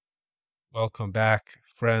Welcome back,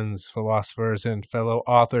 friends, philosophers, and fellow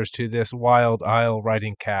authors, to this Wild Isle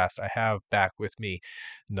writing cast. I have back with me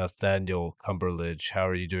Nathaniel Cumberledge. How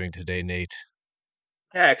are you doing today, Nate?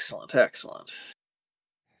 Excellent, excellent.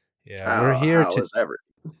 Yeah, we're here How to is every?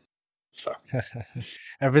 So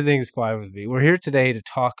Everything's fine with me. We're here today to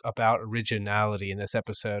talk about originality in this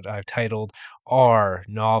episode I've titled Our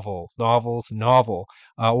Novels, Novel.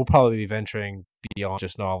 We'll probably be venturing beyond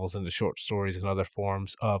just novels into short stories and other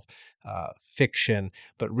forms of fiction.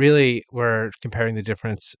 But really, we're comparing the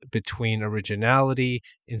difference between originality,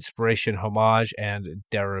 inspiration, homage, and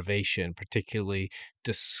derivation, particularly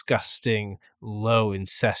disgusting, low,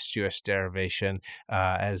 incestuous derivation,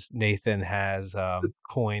 as Nathan has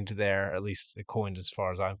coined there, at least coined as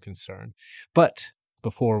far as I'm concerned. But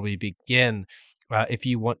before we begin, if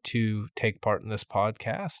you want to take part in this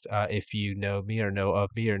podcast, if you know me or know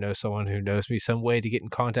of me or know someone who knows me, some way to get in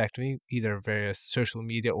contact with me, either various social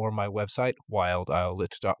media or my website,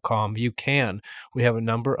 wildislet.com, you can. We have a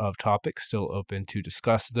number of topics still open to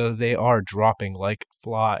discuss, though they are dropping like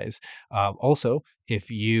flies. Also, if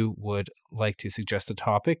you would like to suggest a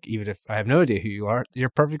topic, even if I have no idea who you are, you're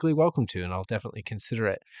perfectly welcome to, and I'll definitely consider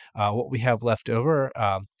it. What we have left over,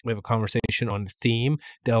 we have a conversation on theme,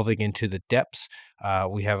 delving into the depths.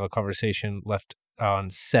 We have a conversation left on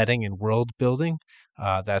setting and world building.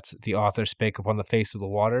 That's the author spake upon the face of the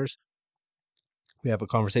waters. We have a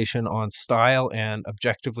conversation on style and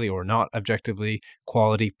objectively or not objectively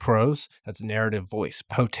quality prose. That's narrative voice,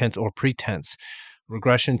 potense or pretense.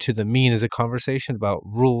 Regression to the mean is a conversation about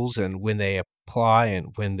rules and when they apply and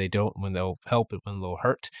when they don't, when they'll help and when they'll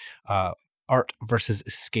hurt. Art versus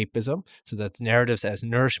escapism. So that's narratives as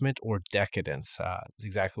nourishment or decadence. Is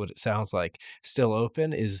exactly what it sounds like. Still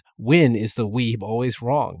open is when is the weeb always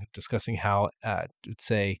wrong? Discussing how, let's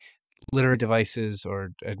say, literary devices,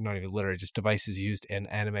 or not even literary, just devices used in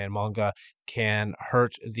anime and manga, can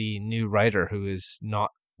hurt the new writer who is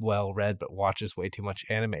not well read but watches way too much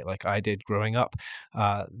anime like I did growing up.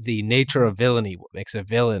 The nature of villainy, what makes a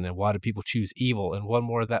villain, and why do people choose evil, and one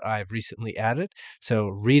more that I've recently added. So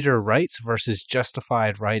reader rights versus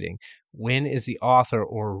justified writing. When is the author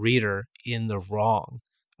or reader in the wrong?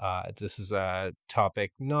 This is a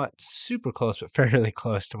topic not super close, but fairly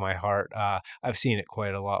close to my heart. I've seen it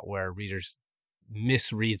quite a lot where readers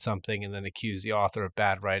misread something and then accuse the author of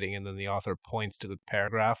bad writing, and then the author points to the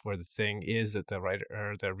paragraph where the thing is that the writer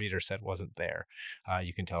or the reader said wasn't there.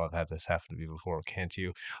 You can tell I've had this happen to me before, can't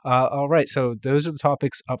you? All right, so those are the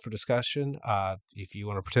topics up for discussion. If you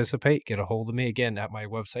want to participate, get a hold of me. Again, at my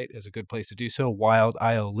website is a good place to do so,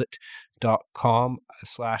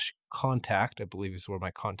 wildislet.com/contact, I believe is where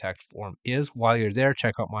my contact form is. While you're there,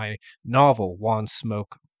 check out my novel, Wand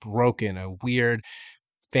Smoke Broken, a weird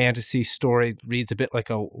fantasy story. Reads a bit like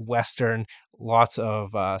a Western, lots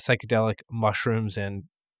of psychedelic mushrooms and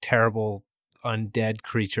terrible undead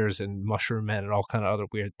creatures and mushroom men and all kind of other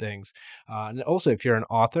weird things. And also, if you're an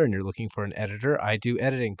author and you're looking for an editor, I do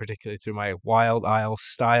editing, particularly through my Wild Isle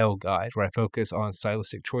Style Guide, where I focus on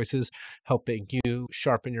stylistic choices, helping you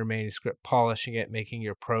sharpen your manuscript, polishing it, making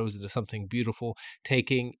your prose into something beautiful,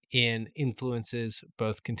 taking in influences,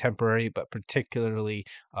 both contemporary but particularly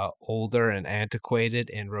older and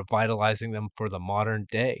antiquated, and revitalizing them for the modern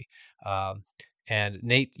day. And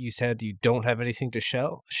Nate, you said you don't have anything to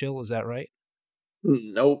shill, is that right?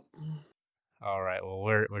 nope. All right. Well,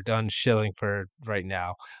 we're done shilling for right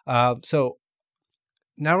now. So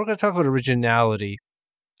now we're going to talk about originality.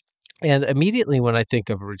 And immediately when I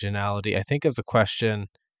think of originality, I think of the question,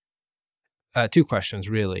 two questions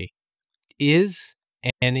really. Is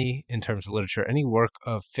any, in terms of literature, any work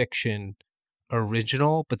of fiction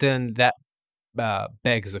original? But then that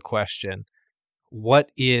begs the question,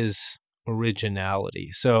 what is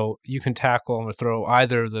originality? So you can tackle or throw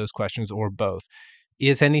either of those questions or both.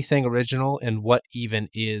 Is anything original, and what even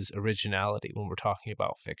is originality when we're talking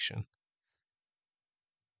about fiction?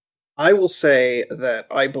 I will say that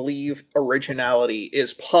I believe originality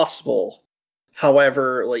is possible.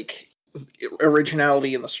 However,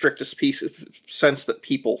 originality in the strictest sense that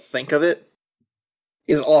people think of it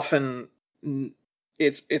is often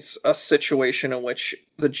it's a situation in which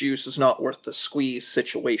the juice is not worth the squeeze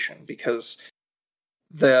situation, because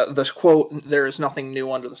the quote "there is nothing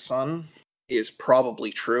new under the sun" is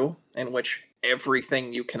probably true, in which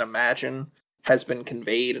everything you can imagine has been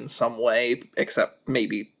conveyed in some way, except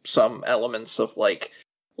maybe some elements of like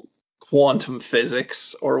quantum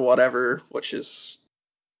physics or whatever, which is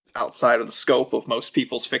outside of the scope of most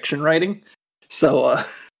people's fiction writing. So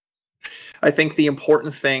I think the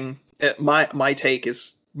important thing, my take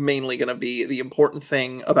is mainly going to be, the important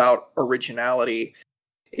thing about originality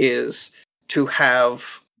is to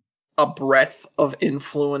have a breadth of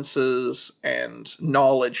influences and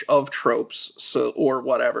knowledge of tropes, so or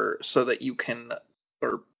whatever, so that you can,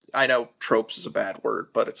 or I know tropes is a bad word,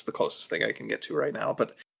 but it's the closest thing I can get to right now,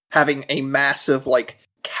 but having a massive like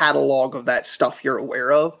catalog of that stuff you're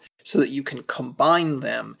aware of so that you can combine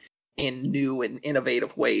them in new and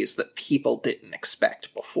innovative ways that people didn't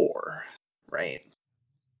expect before, right?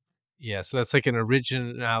 Yeah, so that's like an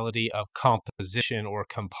originality of composition or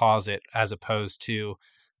composite as opposed to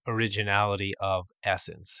originality of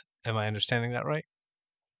essence. Am I understanding that right?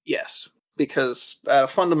 Yes, because at a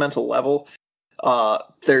fundamental level,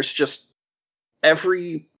 there's just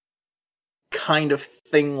every kind of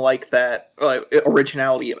thing like that,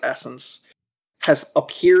 originality of essence, has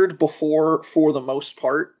appeared before for the most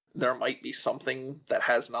part. There might be something that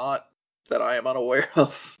has not that I am unaware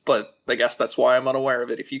of, but I guess that's why I'm unaware of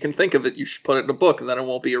it. If you can think of it, you should put it in a book, and then it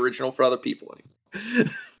won't be original for other people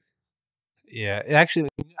anymore. Yeah, actually,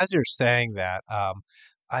 as you're saying that,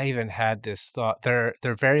 I even had this thought. There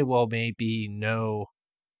very well may be no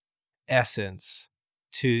essence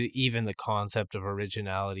to even the concept of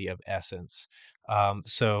originality of essence.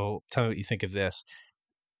 So tell me what you think of this.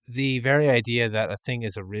 The very idea that a thing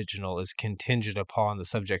is original is contingent upon the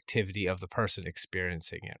subjectivity of the person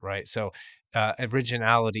experiencing it, right? So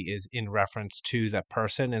originality is in reference to that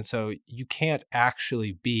person, and so you can't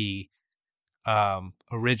actually be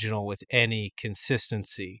original with any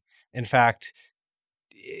consistency. In fact,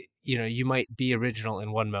 you know, you might be original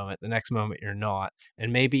in one moment, the next moment you're not,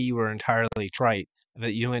 and maybe you were entirely trite.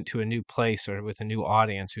 That you went to a new place or with a new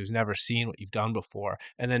audience who's never seen what you've done before,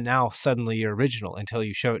 and then now suddenly you're original until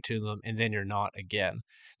you show it to them, and then you're not again.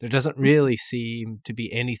 There doesn't really seem to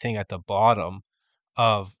be anything at the bottom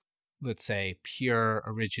of, let's say, pure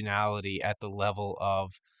originality at the level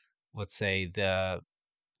of, let's say, the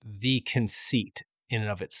conceit in and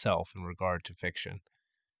of itself in regard to fiction.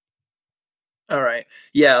 All right.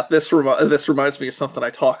 Yeah, this reminds me of something I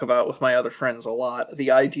talk about with my other friends a lot. The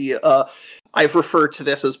idea, I've referred to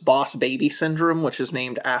this as boss baby syndrome, which is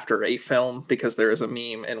named after a film because there is a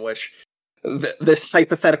meme in which this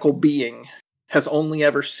hypothetical being has only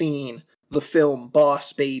ever seen the film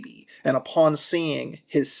Boss Baby, and upon seeing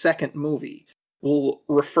his second movie, will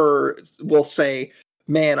say,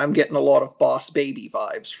 "Man, I'm getting a lot of Boss Baby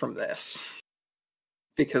vibes from this."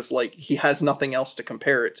 Because like he has nothing else to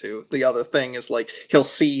compare it to. The other thing is like he'll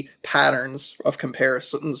see patterns of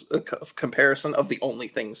comparison of the only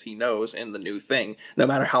things he knows in the new thing, no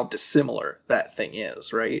matter how dissimilar that thing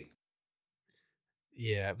is, right?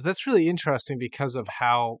 Yeah, but that's really interesting because of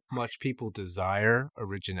how much people desire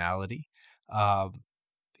originality. Um,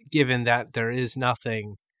 Given that there is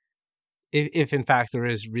nothing, if in fact there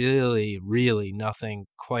is really, really nothing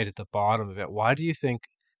quite at the bottom of it, why do you think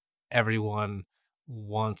everyone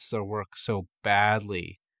wants their work so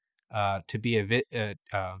badly to be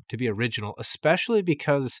original? Especially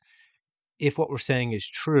because if what we're saying is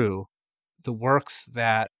true, the works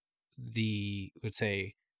that the, let's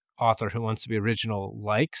say, author who wants to be original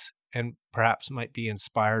likes and perhaps might be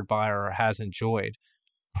inspired by or has enjoyed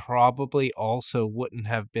probably also wouldn't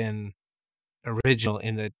have been original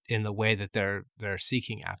in the way that they're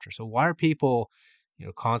seeking after. So why are people, you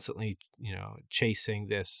know, constantly, you know, chasing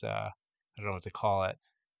this I don't know what to call it,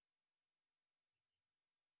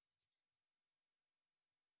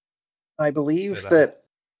 I but believe that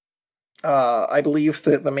I believe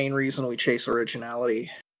that the main reason we chase originality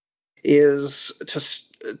is to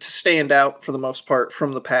stand out for the most part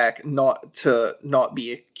from the pack, not to not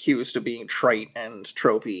be accused of being trite and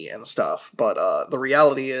tropey and stuff. But the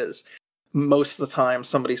reality is, most of the time,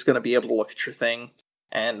 somebody's going to be able to look at your thing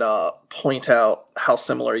and point out how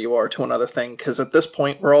similar you are to another thing. Because at this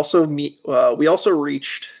point, we also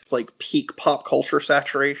reached like peak pop culture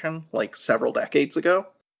saturation like several decades ago,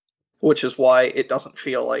 which is why it doesn't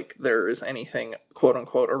feel like there is anything quote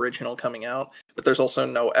unquote original coming out. But there's also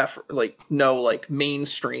no effort, like no like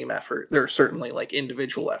mainstream effort. There are certainly like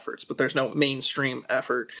individual efforts, but there's no mainstream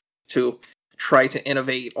effort to try to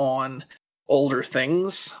innovate on older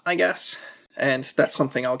things, I guess. And that's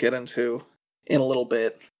something I'll get into in a little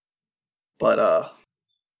bit. But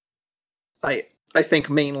I I think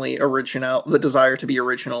mainly the desire to be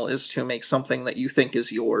original is to make something that you think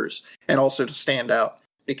is yours and also to stand out,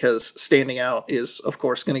 because standing out is of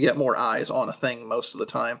course going to get more eyes on a thing most of the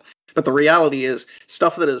time. But the reality is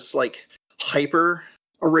stuff that is like hyper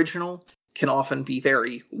original can often be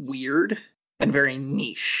very weird and very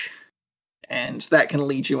niche, and that can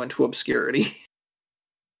lead you into obscurity.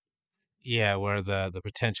 yeah, where the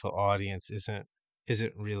potential audience isn't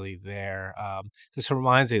really there. This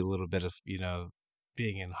reminds me a little bit of, you know,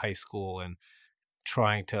 being in high school and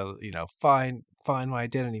trying to, find my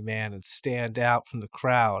identity, man, and stand out from the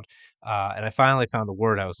crowd. And I finally found the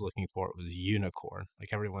word I was looking for. It was unicorn. Like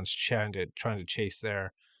everyone's trying to chase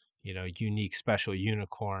their, unique special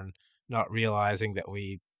unicorn, not realizing that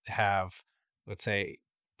we have, let's say,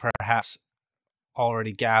 perhaps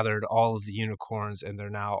already gathered all of the unicorns and they're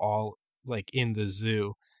now all like in the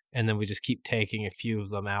zoo, and then we just keep taking a few of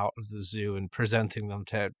them out of the zoo and presenting them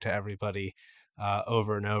to everybody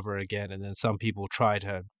over and over again. And then some people try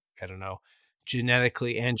to, I don't know,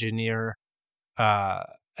 genetically engineer uh,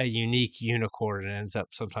 a unique unicorn, and ends up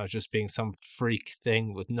sometimes just being some freak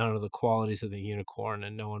thing with none of the qualities of the unicorn,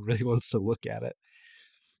 and no one really wants to look at it.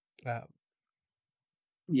 uh,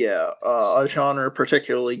 Yeah, a genre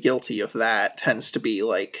particularly guilty of that tends to be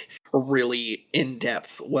like a really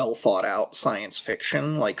in-depth, well thought out science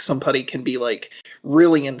fiction. Like somebody can be like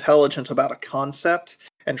really intelligent about a concept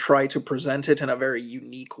and try to present it in a very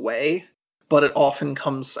unique way, but it often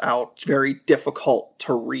comes out very difficult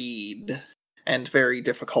to read and very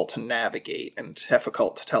difficult to navigate and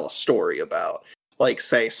difficult to tell a story about. Like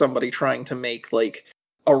say somebody trying to make like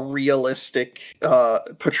a realistic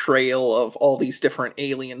portrayal of all these different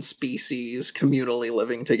alien species communally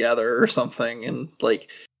living together or something, and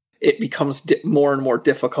like it becomes more and more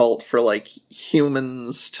difficult for like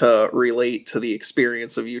humans to relate to the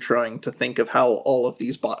experience of you trying to think of how all of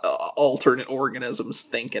these alternate organisms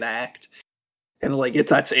think and act, and like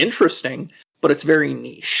that's interesting, but it's very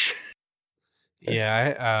niche.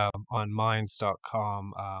 yeah, on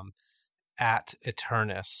minds.com, at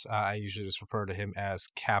Eternus. I usually just refer to him as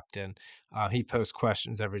Captain. He posts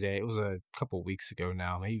questions every day. It was a couple weeks ago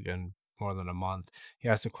now, maybe even more than a month. He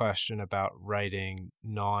asked a question about writing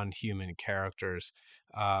non-human characters.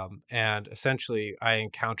 And essentially, I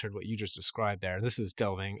encountered what you just described there. This is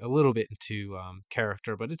delving a little bit into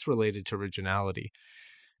character, but it's related to originality.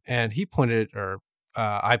 And he pointed, or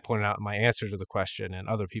I pointed out in my answer to the question, and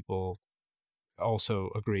other people also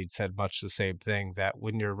agreed, said much the same thing, that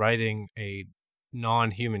when you're writing a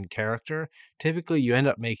non-human character, typically you end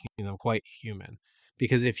up making them quite human.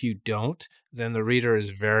 Because if you don't, then the reader is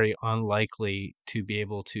very unlikely to be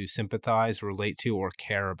able to sympathize, relate to, or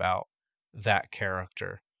care about that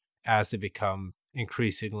character as they become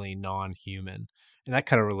increasingly non-human. And that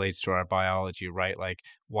kind of relates to our biology, right? Like,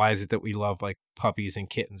 why is it that we love like puppies and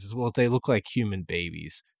kittens? As well, they look like human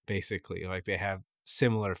babies, basically. Like they have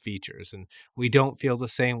similar features, and we don't feel the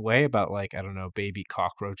same way about, like, I don't know, baby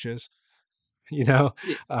cockroaches, you know,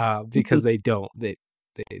 Yeah. because they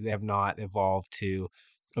have not evolved to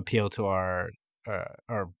appeal to our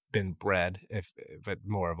or been bred, if but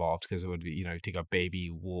more evolved, because it would be, you take a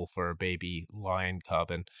baby wolf or a baby lion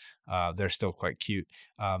cub, and they're still quite cute,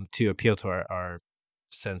 to appeal to our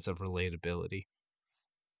sense of relatability.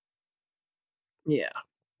 Yeah.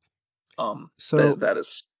 So, That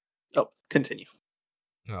is. Oh, continue.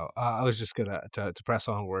 no, I was just gonna to press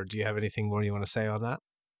onward. Do you have anything more you want to say on that?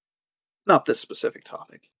 Not this specific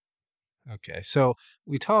topic. Okay, so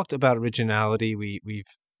we talked about originality. We've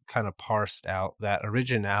kind of parsed out that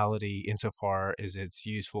originality, insofar as it's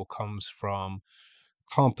useful, comes from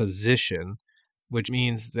composition, which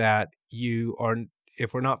means that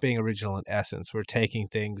if we're not being original in essence, we're taking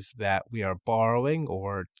things that we are borrowing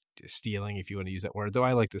or stealing, if you want to use that word. Though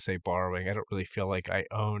I like to say borrowing. I don't really feel like I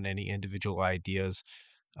own any individual ideas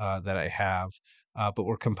that I have, but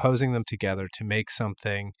we're composing them together to make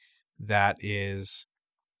something that is,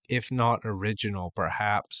 if not original,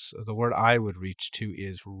 perhaps the word I would reach to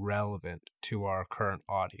is relevant to our current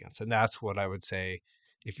audience. And that's what I would say,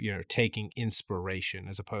 if you're taking inspiration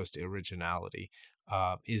as opposed to originality,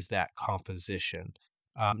 is that composition.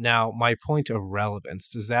 Now, my point of relevance,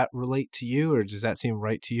 does that relate to you, or does that seem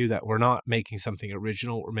right to you, that we're not making something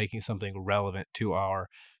original, we're making something relevant to our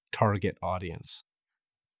target audience?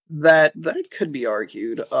 That could be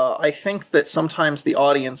argued. I think that sometimes the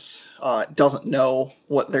audience doesn't know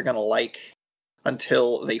what they're gonna like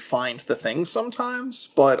until they find the thing. Sometimes,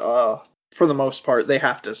 but for the most part, they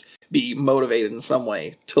have to be motivated in some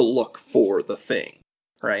way to look for the thing,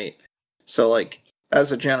 right? So, like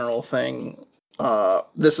as a general thing,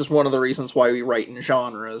 this is one of the reasons why we write in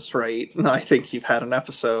genres, right? And I think you've had an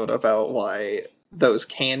episode about why those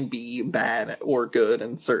can be bad or good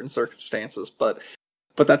in certain circumstances, but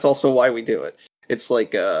that's also why we do it. It's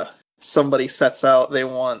like somebody sets out, they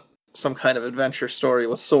want some kind of adventure story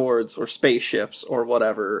with swords or spaceships or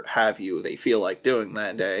whatever have you they feel like doing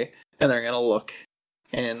that day, and they're going to look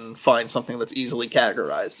and find something that's easily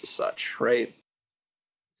categorized as such, right?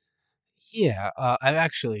 Yeah, I've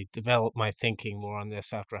actually developed my thinking more on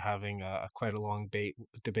this after having quite a long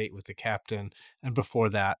debate with the captain, and before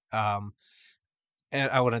that. and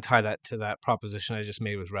I want to tie that to that proposition I just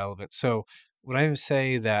made with relevance. So when I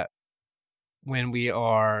say that when we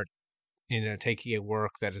are, taking a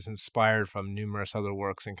work that is inspired from numerous other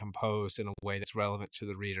works and composed in a way that's relevant to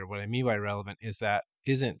the reader, what I mean by relevant is that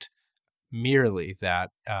isn't merely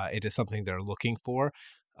that it is something they're looking for,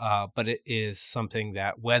 but it is something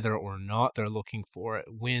that whether or not they're looking for it,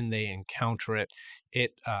 when they encounter it,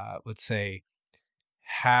 it let's say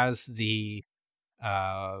has the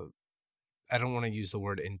uh, I don't want to use the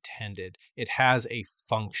word intended. It has a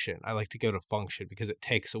function. I like to go to function because it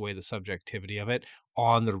takes away the subjectivity of it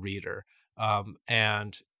on the reader.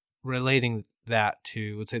 And relating that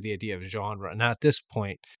to, let's say, the idea of genre. Now, at this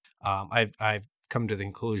point, I've come to the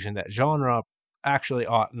conclusion that genre actually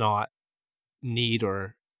ought not need,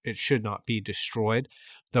 or it should not be destroyed,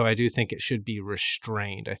 though I do think it should be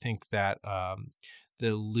restrained. I think that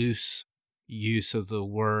the loose use of the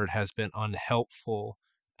word has been unhelpful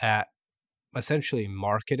at essentially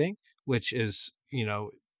marketing, which is,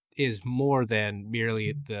 is more than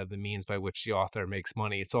merely the means by which the author makes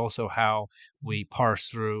money. It's also how we parse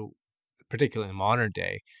through, particularly in modern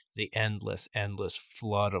day, the endless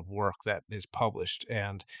flood of work that is published,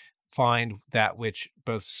 and find that which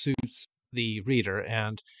both suits the reader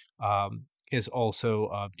and is also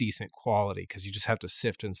of decent quality, because you just have to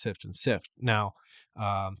sift and sift and sift. Now,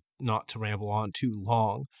 not to ramble on too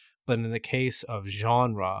long, but in the case of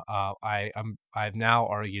genre, I've now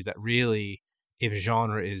argued that really, if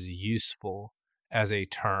genre is useful as a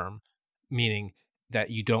term, meaning that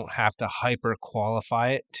you don't have to hyper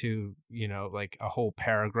qualify it to, like a whole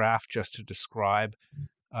paragraph just to describe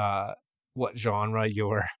uh, what genre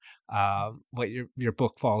what your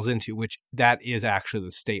book falls into, which that is actually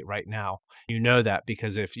the state right now. You know that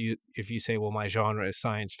because if you say, well, my genre is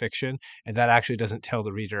science fiction, and that actually doesn't tell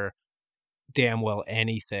the reader damn well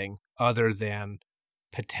anything other than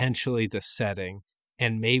potentially the setting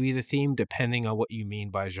and maybe the theme, depending on what you mean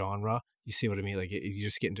by genre. You see what I mean? Like you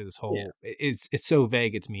just get into this Yeah. whole. It's so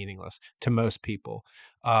vague, it's meaningless to most people.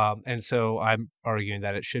 And so I'm arguing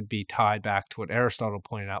that it should be tied back to what Aristotle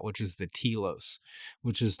pointed out, which is the telos,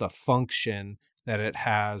 which is the function that it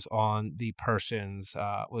has on the person's,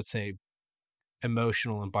 let's say,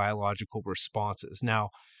 emotional and biological responses. Now,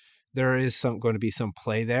 there is going to be some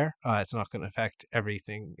play there. It's not going to affect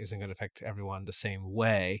everything, isn't going to affect everyone the same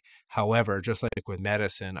way. However, just like with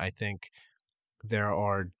medicine, I think there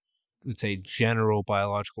are, let's say, general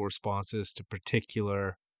biological responses to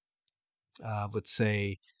particular, let's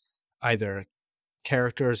say, either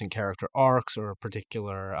characters and character arcs, or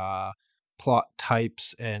particular plot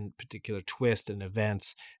types and particular twists and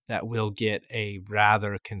events that will get a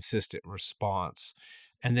rather consistent response.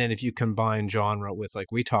 And then if you combine genre with,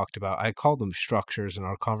 like we talked about, I call them structures in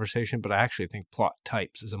our conversation, but I actually think plot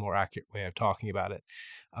types is a more accurate way of talking about it.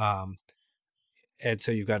 Um, and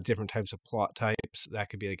so you've got different types of plot types.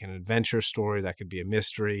 That could be like an adventure story, that could be a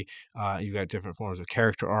mystery. You've got different forms of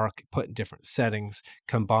character arc put in different settings,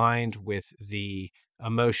 combined with the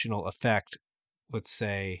emotional effect, let's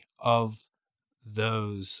say, of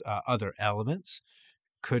those other elements,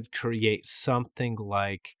 could create something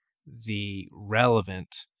like the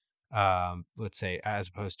relevant, let's say, as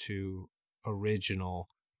opposed to original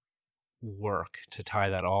work, to tie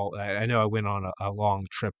that all. I know I went on a long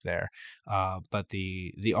trip there, but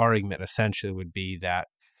the argument essentially would be that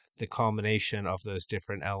the combination of those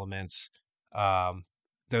different elements, um,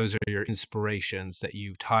 those are your inspirations that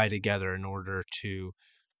you tie together in order to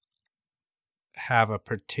have a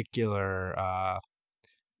particular,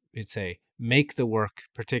 let's say, make the work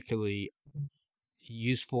particularly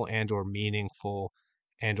useful and or meaningful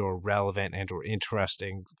and or relevant and or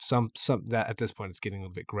interesting. Some that at this point it's getting a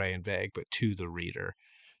little bit gray and vague, but to the reader.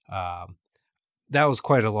 um, that was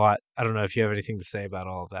quite a lot. I don't know if you have anything to say about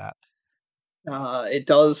all of that. It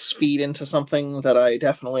does feed into something that I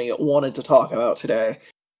definitely wanted to talk about today,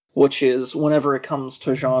 which is whenever it comes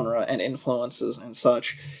to genre and influences and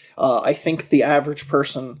such, I think the average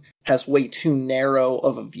person has way too narrow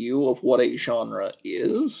of a view of what a genre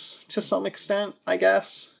is, to some extent, I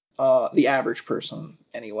guess. The average person,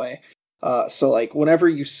 anyway. So, like, whenever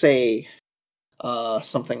you say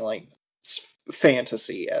something like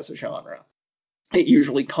fantasy as a genre, it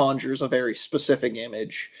usually conjures a very specific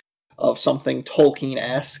image of something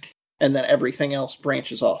Tolkien-esque, and then everything else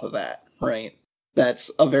branches off of that, right?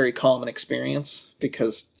 That's a very common experience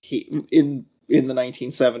because he in the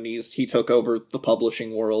 1970s he took over the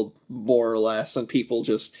publishing world more or less, and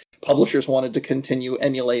publishers wanted to continue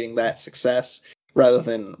emulating that success rather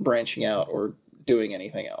than branching out or doing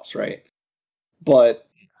anything else, right? But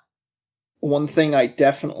one thing I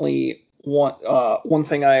definitely one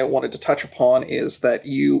thing I wanted to touch upon is that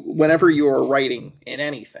whenever you are writing in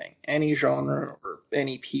anything, any genre or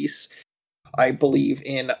any piece, I believe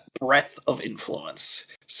in breadth of influence.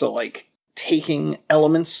 So, like, taking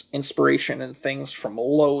elements, inspiration, and things from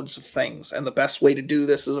loads of things. And the best way to do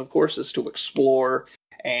this is, of course, is to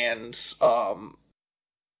and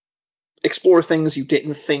explore things you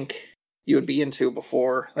didn't think you would be into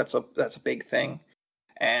before. That's a big thing.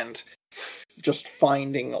 And just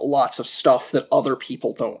finding lots of stuff that other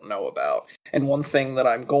people don't know about. And one thing that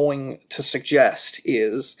I'm going to suggest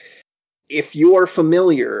is, if you are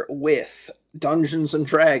familiar with Dungeons and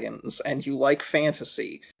Dragons and you like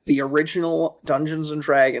fantasy, the original Dungeons and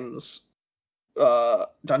Dragons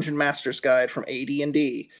Dungeon Master's Guide from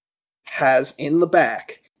AD&D has in the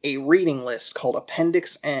back a reading list called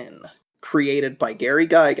Appendix N, created by Gary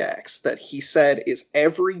Gygax, that he said is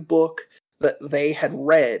every book that they had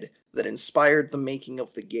read that inspired the making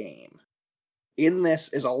of the game. In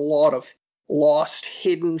this is a lot of lost,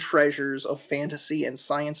 hidden treasures of fantasy and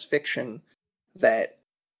science fiction that,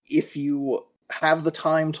 if you have the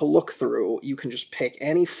time to look through, you can just pick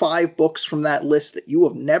any 5 books from that list that you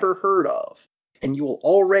have never heard of, and you will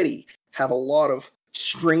already have a lot of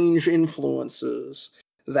strange influences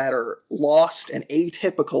that are lost and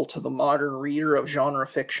atypical to the modern reader of genre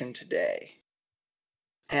fiction today.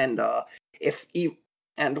 And if you,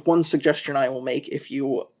 and one suggestion I will make, if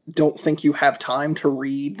you don't think you have time to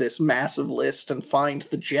read this massive list and find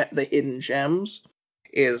the hidden gems,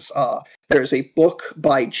 is there's a book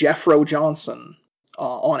by Jeffro Johnson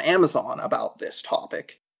on Amazon about this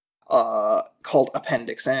topic, called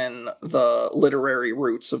Appendix N, The Literary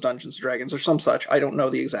Roots of Dungeons & Dragons, or some such. I don't know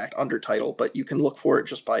the exact undertitle, but you can look for it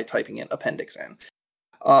just by typing in Appendix N.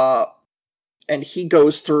 And he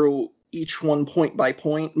goes through each one point by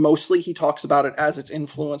point. Mostly he talks about it as its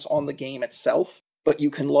influence on the game itself, but you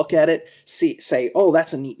can look at it, say, oh,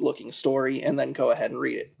 that's a neat looking story, and then go ahead and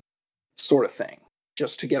read it, sort of thing,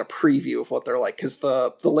 just to get a preview of what they're like, because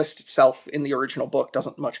the list itself in the original book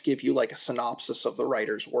doesn't much give you like a synopsis of the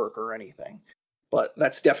writer's work or anything. But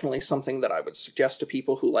that's definitely something that I would suggest to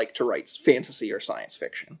people who like to write fantasy or science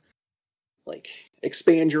fiction. Like,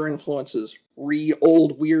 expand your influences, read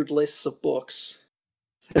old weird lists of books.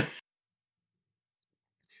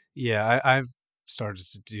 Yeah, I've started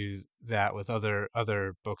to do that with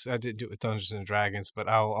other books. I didn't do it with Dungeons and Dragons, but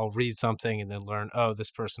I'll read something and then learn, oh,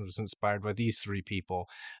 this person was inspired by these 3 people,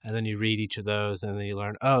 and then you read each of those, and then you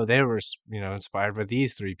learn, oh, they were inspired by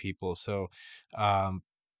these 3 people. So,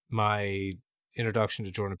 my introduction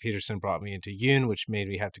to Jordan Peterson brought me into Jung, which made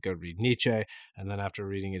me have to go read Nietzsche, and then after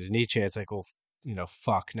reading into Nietzsche, it's like, well,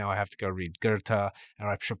 fuck, now I have to go read Goethe, and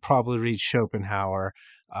I should probably read Schopenhauer.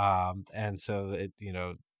 And so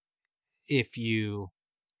if you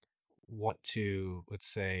want to, let's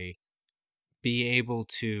say, be able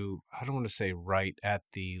to, I don't want to say write at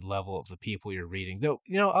the level of the people you're reading, though,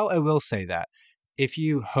 I will say that if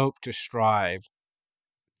you hope to strive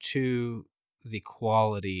to the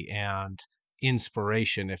quality and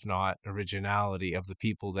inspiration, if not originality, of the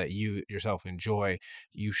people that you yourself enjoy,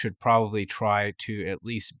 you should probably try to at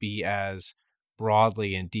least be as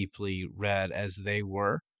broadly and deeply read as they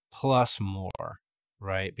were, plus more,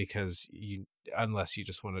 right? Because unless you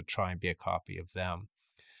just want to try and be a copy of them.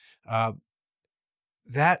 Uh,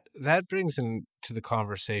 that brings into the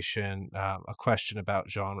conversation a question about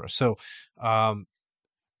genre. So, um,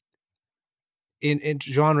 in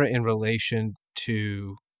genre in relation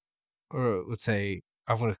to, or let's say,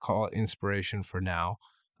 I want to call it inspiration for now.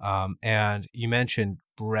 And you mentioned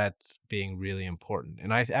breadth being really important.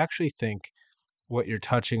 And I actually think what you're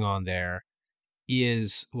touching on there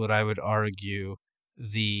is what I would argue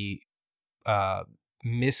the uh,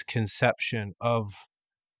 misconception of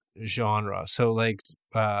genre. So, like,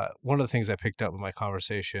 one of the things I picked up in my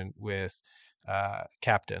conversation with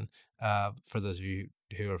Captain, for those of you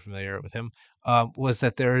who are familiar with him, was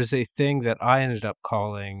that there is a thing that I ended up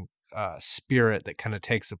calling spirit, that kind of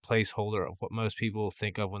takes a placeholder of what most people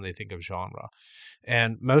think of when they think of genre.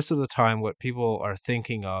 And most of the time, what people are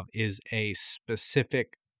thinking of is a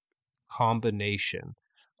specific combination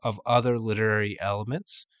of other literary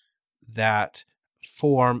elements that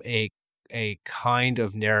form a kind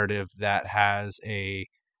of narrative that has a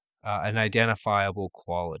an identifiable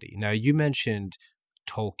quality. Now, you mentioned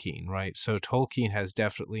Tolkien, right? So Tolkien has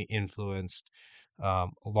definitely influenced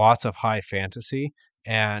lots of high fantasy,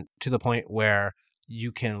 and to the point where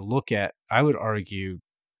you can look at, I would argue,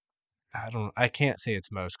 I can't say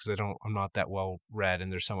it's most, because I'm not that well read,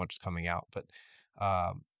 and there's so much coming out, but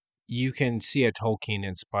um, you can see a Tolkien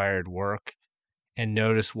inspired work and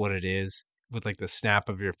notice what it is with like the snap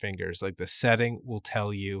of your fingers. Like, the setting will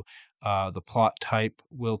tell you, The plot type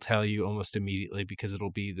will tell you almost immediately because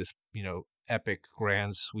it'll be this, epic,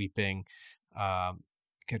 grand, sweeping um,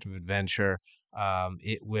 kind of adventure.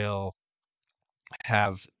 It will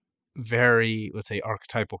have very, let's say,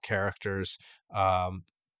 archetypal characters. Um,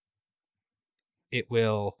 it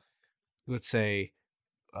will, let's say,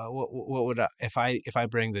 what would if I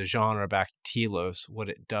bring the genre back to Telos, what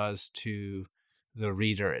it does to the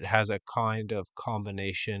reader? It has a kind of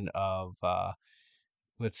combination of,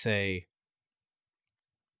 let's say,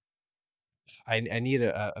 I need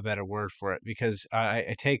a better word for it because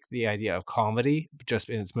I take the idea of comedy just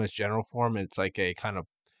in its most general form. It's like a kind of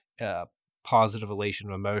uh, positive elation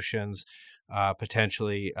of emotions,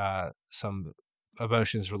 potentially some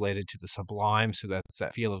emotions related to the sublime. So that's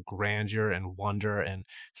that feel of grandeur and wonder and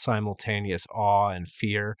simultaneous awe and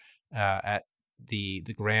fear at the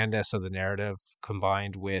grandness of the narrative,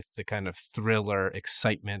 combined with the kind of thriller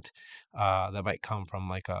excitement that might come from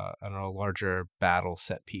like a, I don't know, a larger battle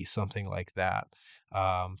set piece, something like that.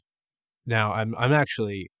 Um, Now, I'm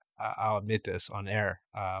actually, I'll admit this on air.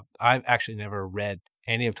 I've actually never read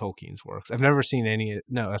any of Tolkien's works. I've never seen any.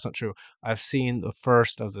 No, that's not true. I've seen the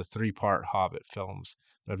first of the three-part Hobbit films,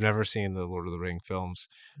 but I've never seen the Lord of the Ring films.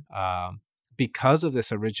 Um, because of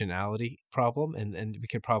this originality problem, and we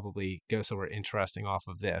could probably go somewhere interesting off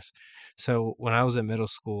of this. So when I was in middle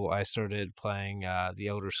school, I started playing the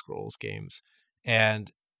Elder Scrolls games,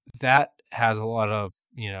 and that has a lot of,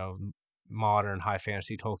 modern high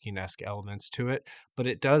fantasy Tolkien-esque elements to it, but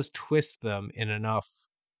it does twist them in enough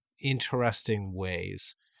interesting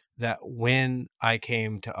ways that when I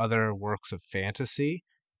came to other works of fantasy,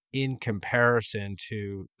 in comparison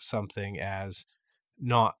to something as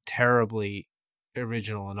not terribly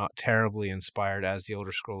original and not terribly inspired as the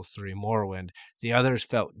Elder Scrolls 3 Morrowind, the others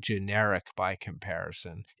felt generic by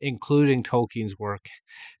comparison, including Tolkien's work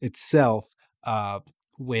itself,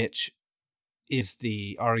 which is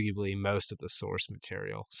the arguably most of the source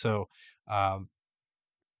material. So, um,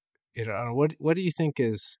 what do you think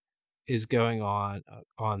is going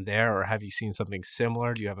on there, or have you seen something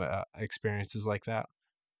similar? Do you have experiences like that?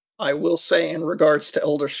 I will say, in regards to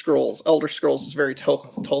Elder Scrolls is very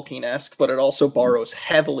Tolkien esque, but it also borrows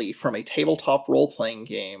heavily from a tabletop role playing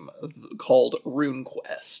game called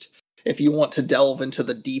RuneQuest. If you want to delve into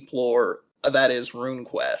the deep lore, that is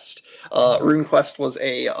RuneQuest. RuneQuest was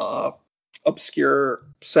a obscure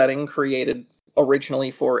setting created originally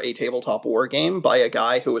for a tabletop war game by a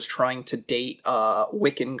guy who was trying to date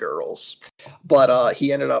Wiccan girls, but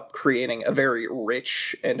he ended up creating a very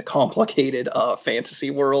rich and complicated fantasy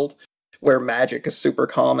world where magic is super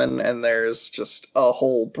common and there's just a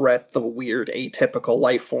whole breadth of weird atypical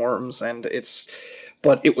life forms, and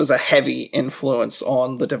it was a heavy influence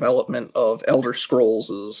on the development of Elder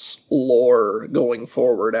Scrolls' lore going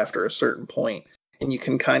forward after a certain point. And you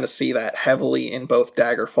can kind of see that heavily in both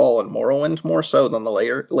Daggerfall and Morrowind, more so than the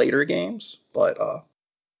later games. But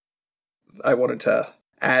I wanted to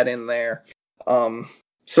add in there. Um,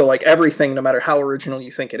 so like everything, no matter how original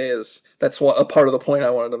you think it is, that's what a part of the point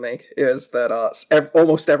I wanted to make is that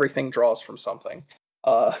almost everything draws from something.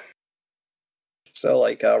 Uh,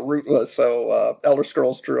 Elder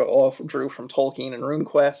Scrolls drew from Tolkien and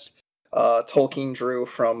RuneQuest. Tolkien drew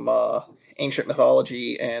from ancient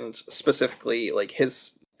mythology and specifically like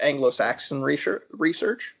his Anglo-Saxon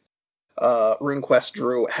research. RuneQuest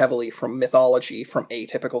drew heavily from mythology from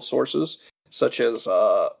atypical sources, such as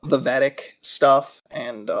the Vedic stuff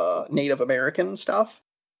and Native American stuff.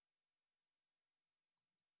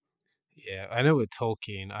 Yeah, I know with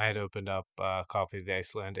Tolkien, I had opened up a copy of the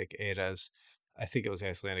Icelandic Eddas. I think it was the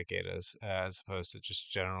Icelandic Eddas, as opposed to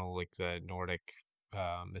just general like the Nordic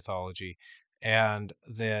mythology. And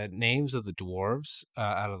the names of the dwarves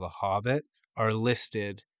out of The Hobbit are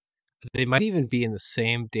listed. They might even be in the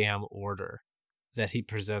same damn order that he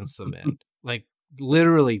presents them in, like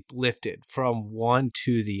literally lifted from one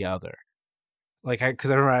to the other. Like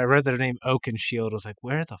because I remember I read their name Oakenshield. I was like,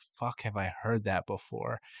 where the fuck have I heard that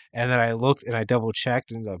before? And then I looked and I double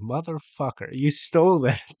checked and the motherfucker, you stole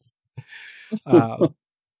that. Um,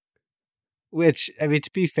 which I mean,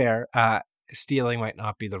 to be fair, stealing might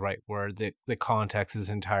not be the right word. The context is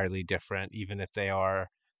entirely different, even if they are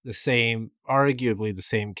the same, arguably the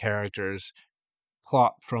same characters,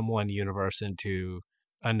 plot from one universe into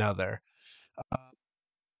another. Uh,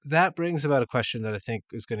 that brings about a question that I think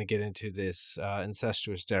is going to get into this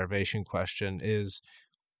incestuous derivation question: is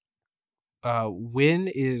when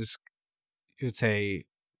is, you would say,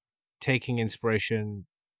 taking inspiration,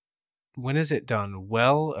 when is it done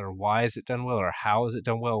well, or why is it done well, or how is it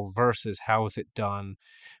done well versus how is it done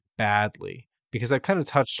badly? Because I kind of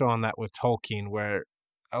touched on that with Tolkien, where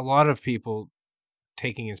a lot of people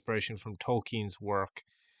taking inspiration from Tolkien's work,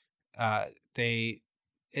 they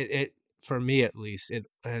it for me at least, it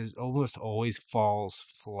has almost always falls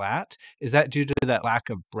flat. Is that due to that lack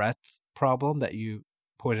of breadth problem that you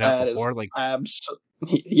pointed out That is before? Like,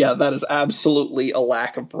 yeah, that is absolutely a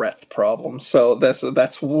lack of breadth problem. So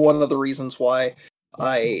that's one of the reasons why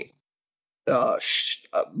I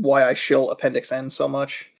why I shill Appendix N so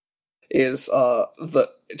much is the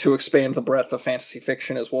to expand the breadth of fantasy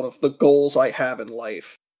fiction is one of the goals I have in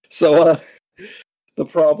life. So the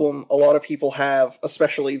problem a lot of people have,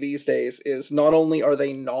 especially these days, is not only are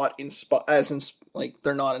they not like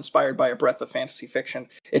they're not inspired by a breadth of fantasy fiction,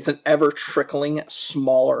 it's an ever trickling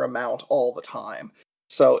smaller amount all the time.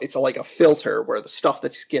 So it's like a filter where the stuff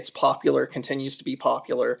that gets popular continues to be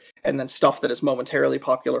popular, and then stuff that is momentarily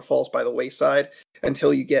popular falls by the wayside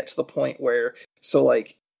until you get to the point where, so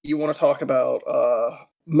like, you want to talk about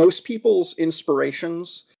most people's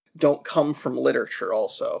inspirations don't come from literature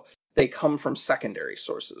also, they come from secondary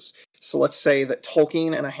sources. So let's say that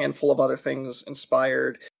Tolkien and a handful of other things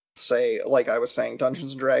inspired, say, like I was saying,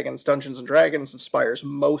 Dungeons and Dragons. Dungeons and Dragons inspires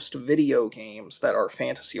most video games that are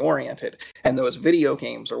fantasy oriented, and those video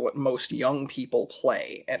games are what most young people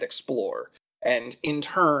play and explore. And in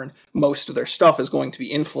turn, most of their stuff is going to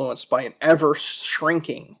be influenced by an ever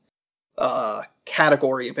shrinking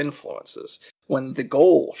category of influences, when the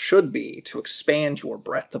goal should be to expand your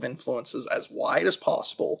breadth of influences as wide as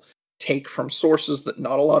possible, take from sources that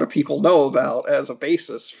not a lot of people know about as a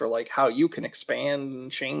basis for like how you can expand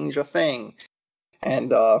and change a thing.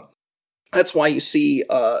 And that's why you see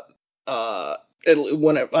I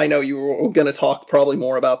know you were going to talk probably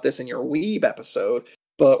more about this in your Weeb episode,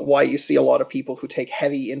 but why you see a lot of people who take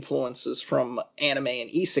heavy influences from anime and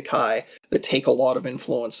isekai that take a lot of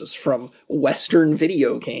influences from Western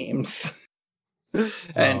video games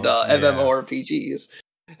and oh yeah, MMORPGs.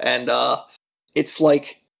 And it's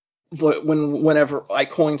like, whenever I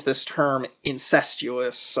coined this term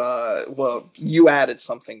incestuous, well, you added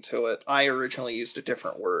something to it. I originally used a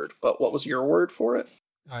different word, but what was your word for it?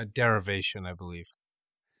 derivation, I believe.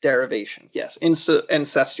 Derivation, yes,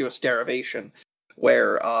 incestuous derivation,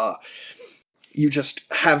 where you just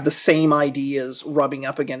have the same ideas rubbing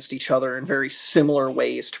up against each other in very similar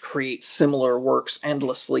ways to create similar works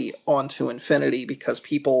endlessly onto infinity, because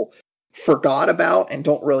people forgot about and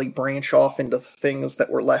don't really branch off into things that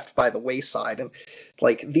were left by the wayside. And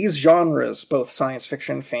like, these genres, both science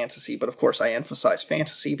fiction, fantasy, but of course I emphasize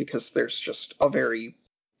fantasy because there's just a very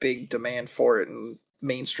big demand for it in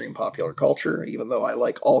mainstream popular culture, even though I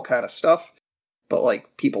like all kind of stuff. But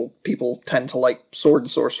like, people tend to like sword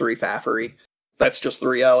and sorcery faffery. That's just the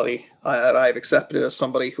reality I've accepted as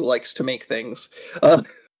somebody who likes to make things. Uh,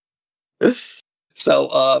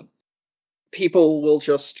 so people will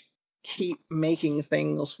just keep making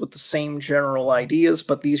things with the same general ideas,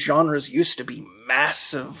 but these genres used to be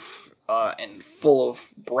massive and full of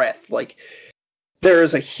breadth. Like, there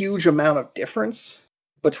is a huge amount of difference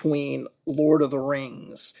between Lord of the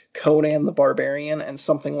Rings, Conan the Barbarian, and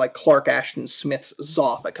something like Clark Ashton Smith's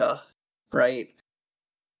Zothica, right?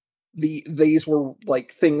 These were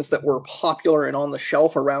like things that were popular and on the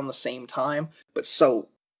shelf around the same time, but so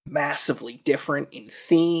massively different in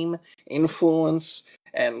theme, influence,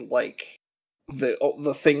 and like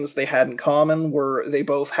the things they had in common were they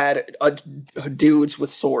both had dudes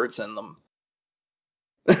with swords in them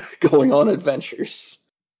going on adventures.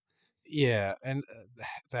 Yeah, and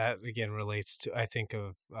that again relates to, I think,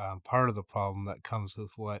 of part of the problem that comes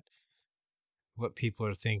with what people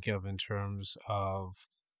are thinking of in terms of,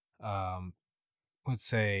 um, let's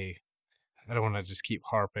say, I don't want to just keep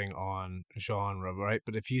harping on genre, right?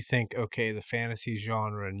 But if you think, okay, the fantasy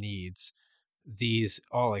genre needs these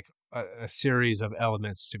all like a series of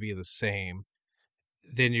elements to be the same,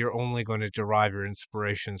 then you're only going to derive your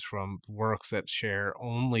inspirations from works that share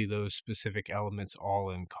only those specific elements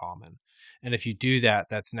all in common. And if you do that,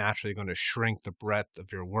 that's naturally going to shrink the breadth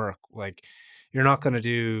of your work. Like, you're not going to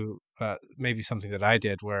do maybe something that I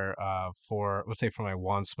did where, for, let's say, for my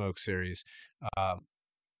Wand Smoke series, uh,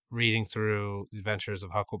 reading through the adventures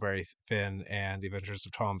of Huckleberry Finn and the adventures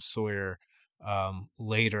of Tom Sawyer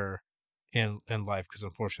later in life, because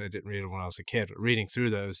unfortunately I didn't read them when I was a kid. But reading through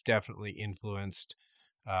those definitely influenced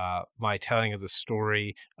my telling of the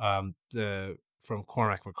story. The From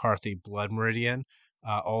Cormac McCarthy, Blood Meridian.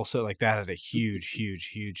 Also, like, that had a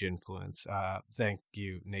huge influence. Thank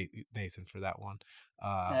you, Nathan, for that one.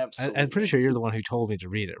 I'm pretty Absolutely. sure you're the one who told me to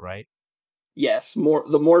read it, right? Yes,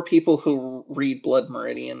 the more people who read Blood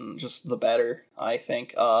Meridian, just the better, I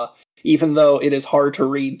think. Even though it is hard to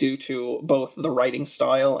read due to both the writing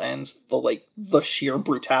style and the sheer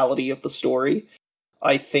brutality of the story,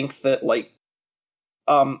 I think that like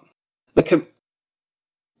the com-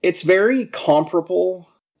 it's very comparable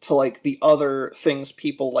to like the other things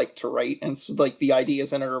people like to write, and like the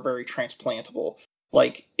ideas in it are very transplantable.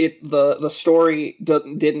 Like the story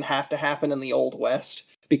didn't have to happen in the old west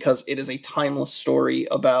because it is a timeless story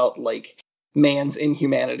about like man's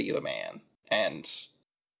inhumanity to man. And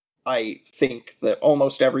I think that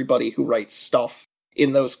almost everybody who writes stuff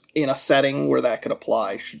in a setting where that could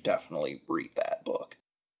apply should definitely read that book.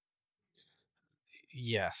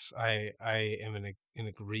 Yes, I am in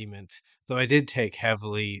agreement. Though I did take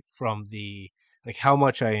heavily from the like how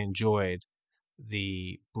much I enjoyed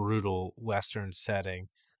the brutal Western setting.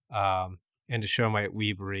 Um, and to show my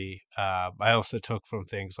weebery, I also took from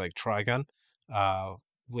things like Trigun,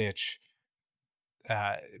 which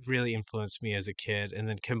really influenced me as a kid, and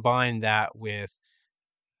then combine that with,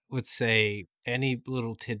 let's say, any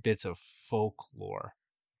little tidbits of folklore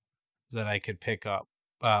that I could pick up,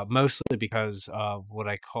 mostly because of what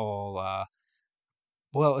I call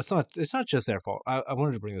well, it's not just their fault. I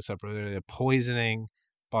wanted to bring this up earlier. The poisoning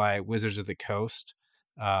by Wizards of the Coast.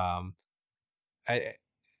 Um, I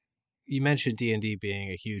You mentioned D&D being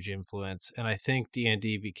a huge influence, and I think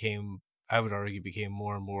D&D became, I would argue, became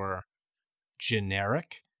more and more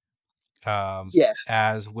generic Yeah,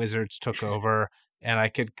 as Wizards took over. And I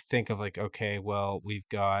could think of like, okay, well, we've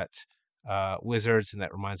got Wizards, and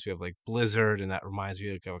that reminds me of like Blizzard, and that reminds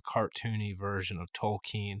me like of a cartoony version of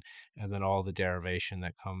Tolkien, and then all the derivation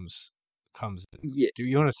that comes in. yeah, Do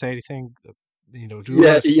you want to say anything? Do we want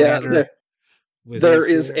yeah, to yeah. slander There Wizards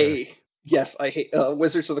is here? Or? a yes. I hate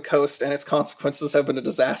Wizards of the Coast, and its consequences have been a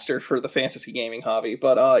disaster for the fantasy gaming hobby.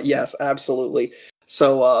 But yes, absolutely.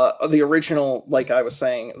 So the original, like I was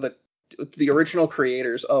saying, the original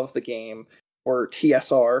creators of the game were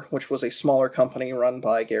TSR, which was a smaller company run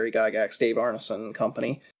by Gary Gygax, Dave Arneson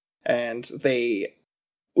company, and they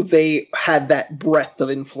had that breadth of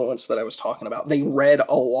influence that I was talking about. They read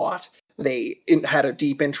a lot. Had a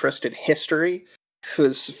deep interest in history,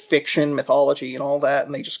 because fiction, mythology, and all that,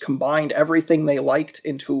 and they just combined everything they liked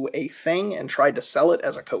into a thing and tried to sell it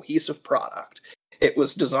as a cohesive product. It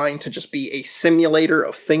was designed to just be a simulator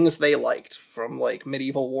of things they liked, from like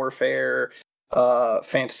medieval warfare,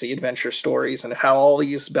 fantasy adventure stories, and how all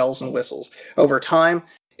these bells and whistles. Over time,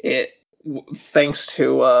 thanks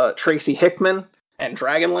to Tracy Hickman and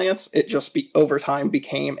Dragonlance, it just over time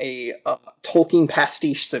became a Tolkien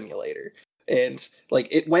pastiche simulator. And like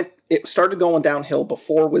it started going downhill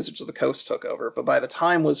before Wizards of the Coast took over, but by the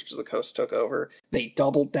time Wizards of the Coast took over, they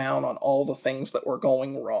doubled down on all the things that were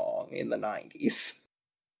going wrong in the 90s.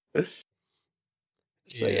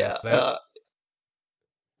 So Yeah, yeah, that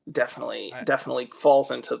definitely I, definitely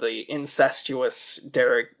falls into the incestuous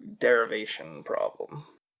derivation problem.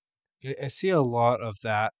 I see a lot of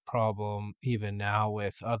that problem even now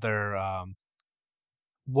with other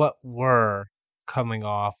what were coming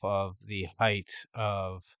off of the height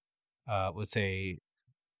of let's say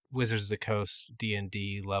Wizards of the Coast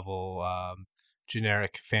D&D level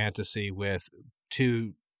generic fantasy with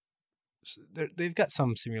two they've got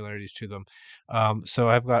some similarities to them. So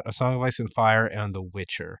I've got A Song of Ice and Fire and The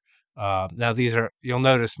Witcher. Now these are, you'll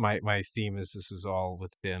notice my theme is this is all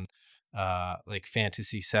within like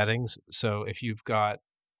fantasy settings. So if you've got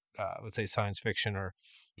let's say science fiction or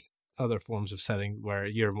other forms of setting where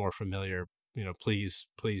you're more familiar, please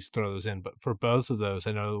throw those in. But for both of those,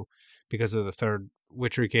 I know because of the third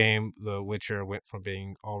Witcher game, The Witcher went from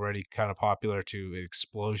being already kind of popular to an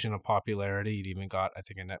explosion of popularity. It even got, I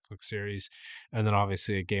think, a Netflix series, and then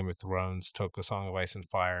obviously Game of Thrones took A Song of Ice and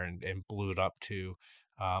Fire and blew it up to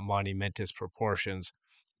monumentous proportions.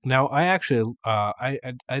 Now, I actually, I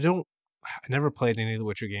don't, I never played any of the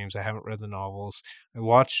Witcher games. I haven't read the novels. I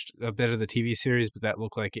watched a bit of the TV series, but that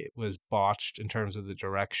looked like it was botched in terms of the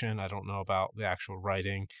direction. I don't know about the actual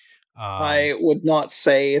writing. Um, I would not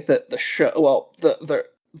say that the show. Well, the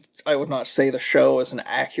I would not say the show is an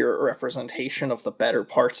accurate representation of the better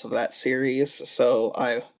parts of that series. So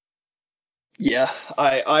I'm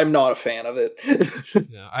not a fan of it.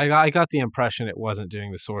 Yeah, I got the impression it wasn't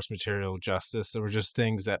doing the source material justice. There were just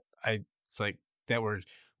things that it's like that were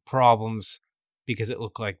problems because it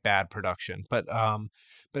looked like bad production. But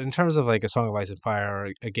in terms of like A Song of Ice and Fire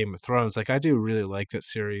or a Game of Thrones, like I do really like that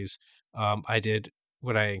series. I did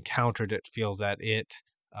when I encountered it feel that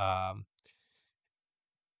um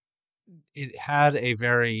it had a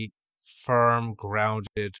very firm,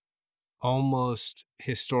 grounded, almost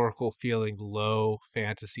historical feeling low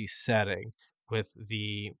fantasy setting with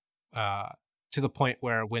the uh to the point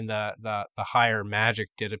where when the higher magic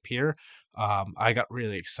did appear, I got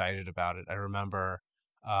really excited about it. I remember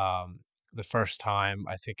the first time.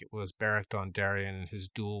 I think it was Beric Dondarrion and his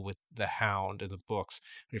duel with the Hound in the books.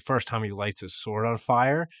 The first time he lights his sword on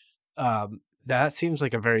fire, that seems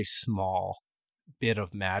like a very small bit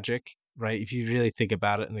of magic, right? If you really think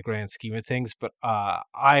about it in the grand scheme of things. But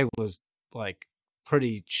I was like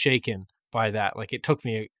pretty shaken by that. Like it took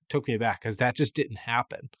me aback because that just didn't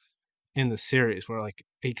happen in the series. Where like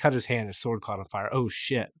he cut his hand, his sword caught on fire. Oh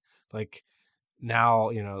shit! Like now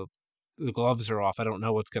the gloves are off. I don't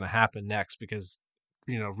know what's going to happen next because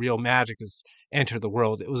real magic has entered the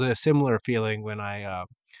world. It was a similar feeling when I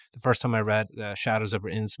the first time I read Shadows over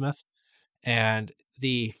Innsmouth, and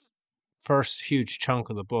the first huge chunk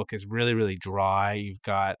of the book is really really dry. You've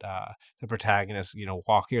got the protagonist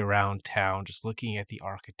walking around town just looking at the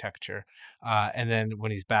architecture, and then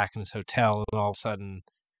when he's back in his hotel and all of a sudden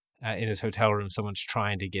in his hotel room someone's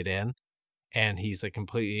trying to get in and he's like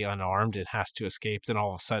completely unarmed and has to escape, then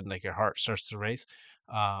all of a sudden like your heart starts to race.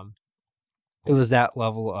 um it was that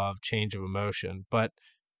level of change of emotion. But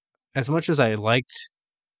as much as I liked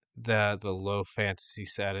the low fantasy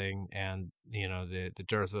setting and the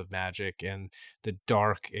dearth of magic and the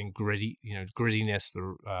dark and gritty grittiness, the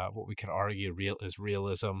what we could argue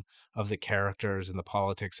realism of the characters and the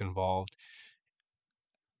politics involved,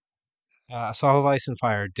 Song of Ice and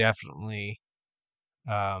Fire definitely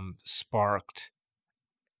sparked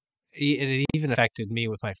it even affected me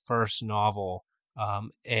with my first novel,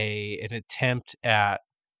 a an attempt at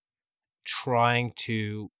trying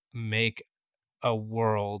to make a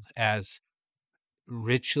world as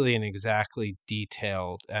richly and exactly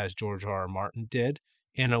detailed as George R. R. Martin did,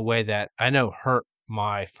 in a way that I know hurt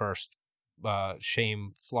my first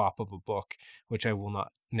shame flop of a book, which I will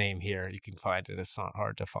not name here. You can find it; it's not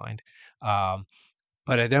hard to find. Um,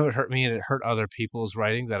 but I know it hurt me, and it hurt other people's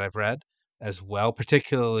writing that I've read as well.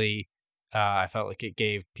 Particularly, I felt like it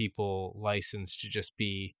gave people license to just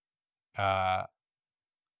be, uh,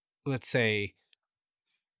 let's say,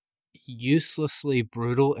 uselessly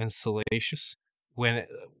brutal and salacious when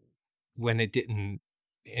it didn't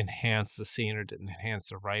enhance the scene or didn't enhance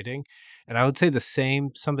the writing. And I would say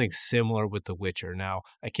something similar with The Witcher. Now,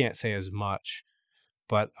 I can't say as much,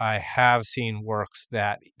 but I have seen works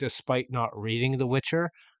that, despite not reading The Witcher,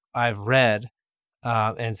 I've read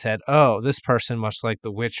and said, "Oh, this person must like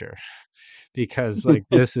The Witcher," because like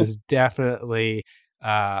this is definitely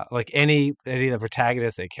like any of the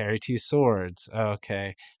protagonists. They carry two swords,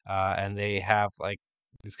 okay, and they have like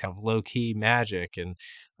this kind of low key magic, and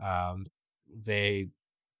um, they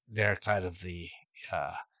they're kind of the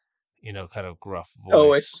uh, kind of gruff Oh,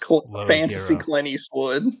 voice lone fantasy hero. Clint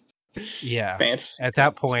Eastwood. Yeah. Fantasy At Clint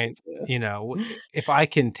that Eastwood. point, Yeah. if I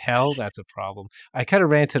can tell, that's a problem. I kind of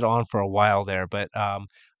ranted on for a while there, but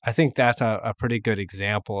I think that's a pretty good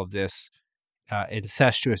example of this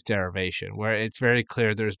incestuous derivation, where it's very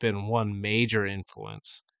clear there's been one major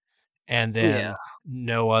influence and Yeah. then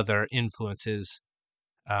no other influences,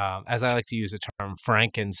 as I like to use the term,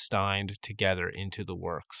 Frankensteined together into the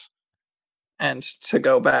works. And to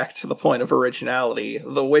go back to the point of originality,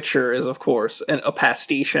 The Witcher is, of course, a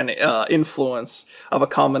pastiche and influence of a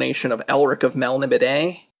combination of Elric of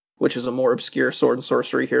Melniboné, which is a more obscure sword and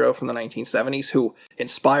sorcery hero from the 1970s, who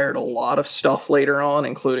inspired a lot of stuff later on,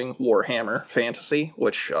 including Warhammer Fantasy,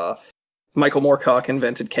 which Michael Moorcock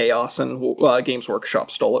invented chaos, and Games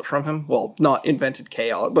Workshop stole it from him. Well, not invented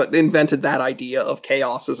chaos, but invented that idea of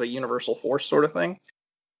chaos as a universal force sort of thing.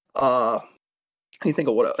 Uh, you think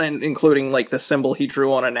of what, and including like the symbol he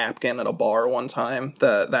drew on a napkin at a bar one time.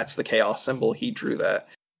 That's the chaos symbol. He drew that.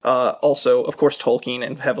 Also, of course, Tolkien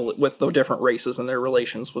and heavily with the different races and their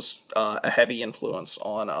relations was a heavy influence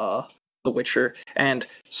on The Witcher, and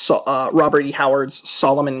Robert E. Howard's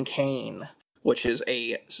Solomon Kane, which is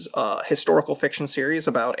a historical fiction series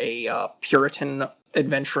about a Puritan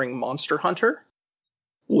adventuring monster hunter,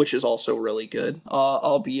 which is also really good.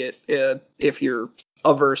 Albeit if you're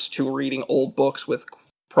averse to reading old books with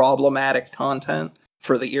problematic content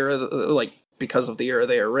for the era, like because of the era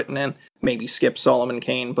they are written in, maybe skip Solomon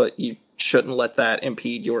Kane, but you shouldn't let that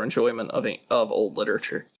impede your enjoyment of old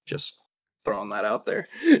literature. Just throwing that out there.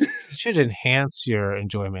 It should enhance your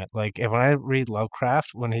enjoyment. Like if I read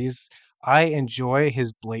Lovecraft, I enjoy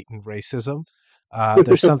his blatant racism.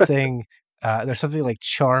 There's something, there's something like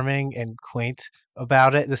charming and quaint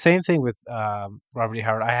about it. The same thing with Robert E.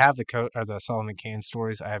 Howard. I have the Solomon Kane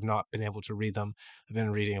stories. I have not been able to read them. I've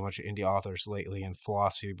been reading a bunch of indie authors lately and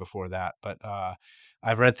philosophy before that. But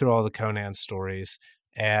I've read through all the Conan stories,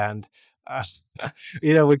 and uh,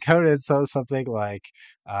 when Conan says something like,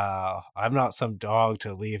 I'm not some dog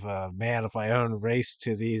to leave a man of my own race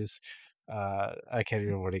to these. I can't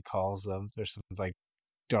remember what he calls them. There's some like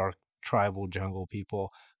dark tribal jungle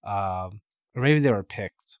people, or maybe they were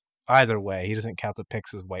Picts. Either way, he doesn't count the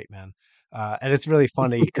Picts as white men, and it's really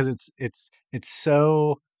funny because it's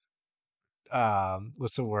so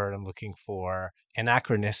what's the word I'm looking for?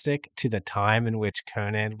 Anachronistic to the time in which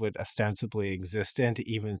Conan would ostensibly exist in to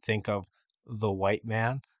even think of the white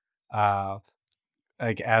man, uh,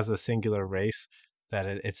 like as a singular race. That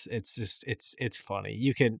it's just it's funny.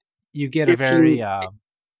 You get a If very you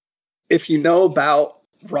if you know about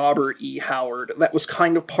Robert E. Howard, that was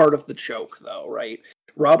kind of part of the joke, though, right?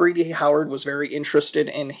 Robert E. Howard was very interested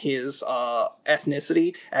in his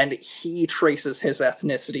ethnicity, and he traces his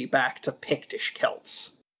ethnicity back to Pictish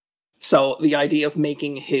Celts. So the idea of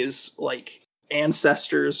making his like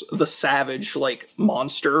ancestors the savage like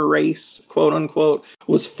monster race, quote unquote,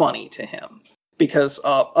 was funny to him because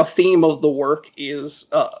a theme of the work is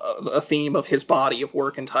a theme of his body of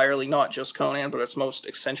work entirely, not just Conan, but it's most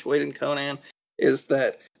accentuated in Conan, is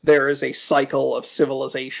that there is a cycle of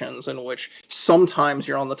civilizations in which sometimes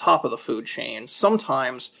you're on the top of the food chain,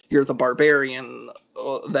 sometimes you're the barbarian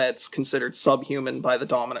that's considered subhuman by the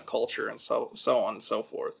dominant culture, and so on and so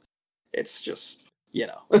forth. It's just, you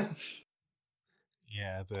know,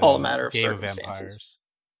 yeah, all a the matter of Game of circumstances. Empires.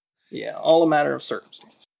 Yeah, all a matter of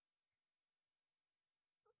circumstance.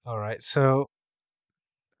 All right, so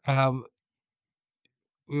um,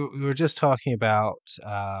 we were just talking about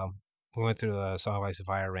we went through the Song of Ice and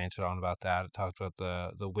Fire, ranted on about that. It talked about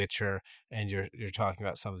the Witcher, and you're talking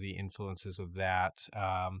about some of the influences of that.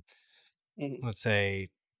 Mhm. Let's say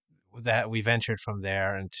that we ventured from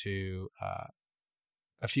there into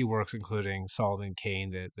a few works, including Solomon Kane,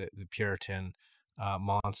 the Puritan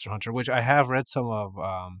monster hunter, which I have read some of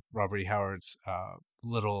Robert E. Howard's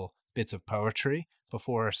little bits of poetry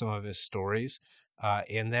before, some of his stories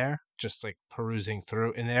in there, just like perusing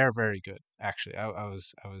through, and they're very good. Actually, I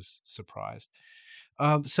was surprised.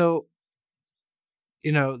 So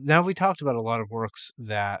now we talked about a lot of works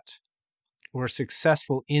that were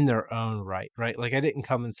successful in their own right, right? Like I didn't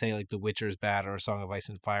come and say like The Witcher is bad or A Song of Ice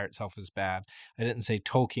and Fire itself is bad. I didn't say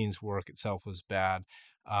Tolkien's work itself was bad.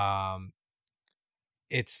 Um,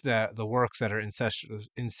 it's the works that are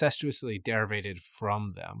incestuously derivated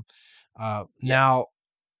from them. Yeah. Now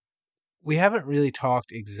we haven't really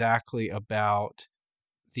talked exactly about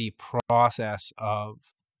the process of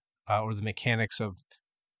or the mechanics of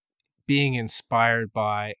being inspired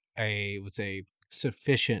by a let's say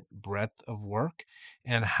sufficient breadth of work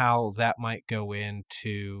and how that might go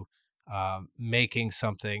into making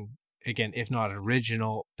something, again, if not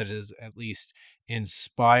original, that is at least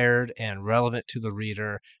inspired and relevant to the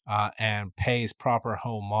reader, and pays proper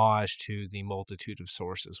homage to the multitude of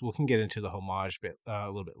sources. We can get into the homage bit a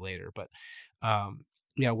little bit later, but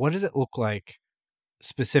yeah, what does it look like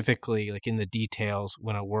specifically, like in the details,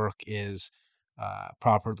 when a work is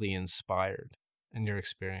properly inspired in your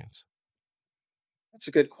experience? That's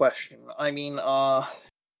a good question. I mean,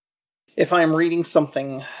 if I'm reading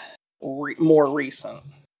something more recent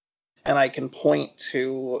and I can point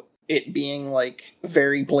to it being like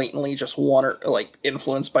very blatantly just one or like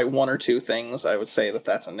influenced by one or two things, I would say that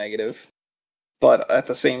that's a negative. But at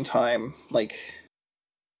the same time, like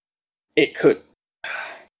it could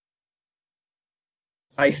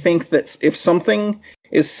I think that if something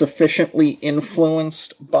is sufficiently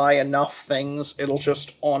influenced by enough things, it'll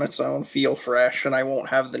just on its own feel fresh, and I won't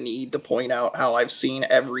have the need to point out how I've seen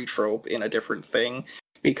every trope in a different thing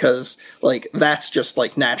because like that's just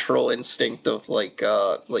like natural instinct of like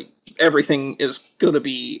everything is going to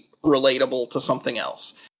be relatable to something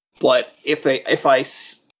else. But if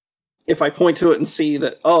I point to it and see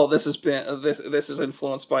that this has been this is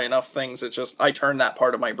influenced by enough things, it just I turn that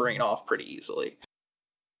part of my brain off pretty easily,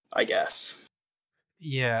 I guess.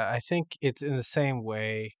 Yeah, I think it's in the same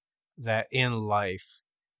way that in life,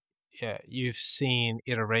 yeah, you've seen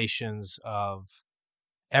iterations of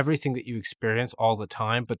everything that you experience all the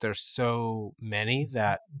time, but there's so many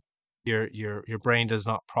that your brain does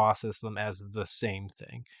not process them as the same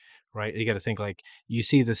thing, right? You got to think like you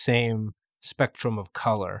see the same spectrum of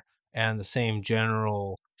color and the same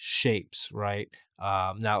general shapes, right?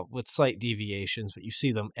 Now with slight deviations, but you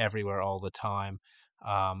see them everywhere all the time.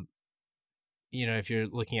 Um, if you're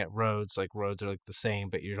looking at roads, like roads are like the same,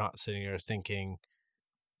 but you're not sitting there thinking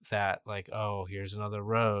that like, oh, here's another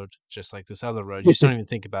road just like this other road. You just don't even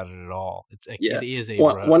think about it at all. It's like Yeah. it is a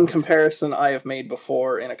One road. comparison I have made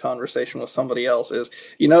before in a conversation with somebody else is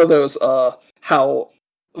those how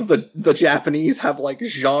the Japanese have like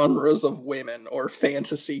genres of women or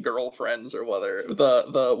fantasy girlfriends or whether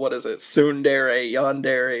the what is it, tsundere,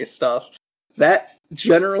 yandere stuff. That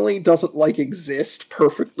generally doesn't like exist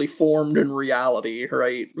perfectly formed in reality,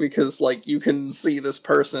 right? Because like you can see this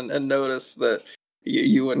person and notice that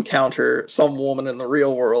you encounter some woman in the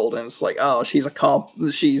real world, and it's like, oh, she's a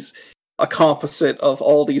composite of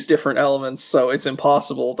all these different elements, so it's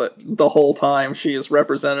impossible that the whole time she is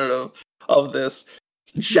representative of this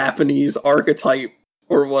Japanese archetype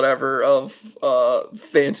or whatever of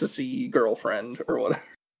fantasy girlfriend or whatever.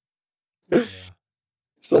 Yeah.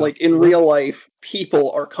 So, like in Let real life,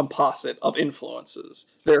 people are composite of influences.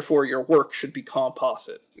 Therefore, your work should be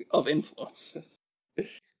composite of influence.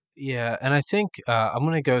 Yeah, and I think I'm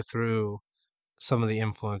going to go through some of the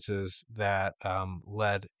influences that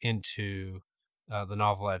led into the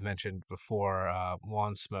novel I've mentioned before,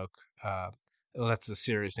 Wand Smoke. Well, that's the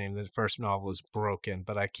series name. The first novel is Broken,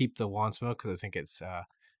 but I keep the Wand Smoke because I think it's a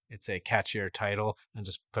catchier title, and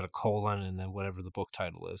just put a colon and then whatever the book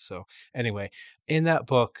title is. So anyway, in that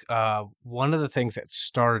book, one of the things that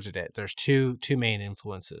started it, there's two main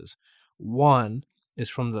influences. One is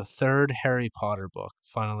from the third Harry Potter book.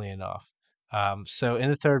 Funnily enough, so in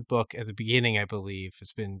the third book, at the beginning, I believe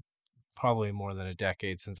it's been probably more than a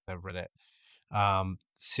decade since I've read it.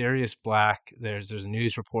 Sirius Black, there's a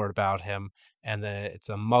news report about him, and it's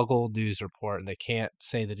a Muggle news report, and they can't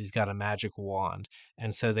say that he's got a magic wand,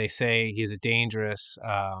 and so they say he's a dangerous,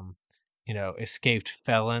 escaped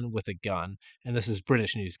felon with a gun. And this is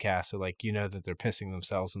British newscast, so like that they're pissing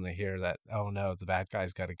themselves when they hear that. Oh no, the bad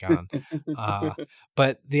guy's got a gun. Uh,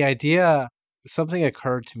 but the idea, something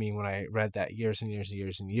occurred to me when I read that years and years and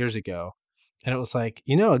years and years ago, and it was like,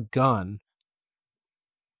 a gun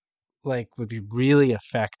like would be really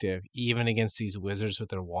effective even against these wizards with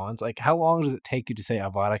their wands. Like, how long does it take you to say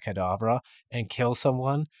Avada Kedavra and kill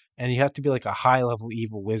someone? And you have to be like a high level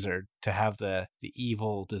evil wizard to have the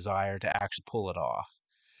evil desire to actually pull it off.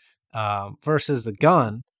 Versus the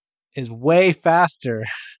gun is way faster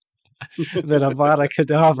than Avada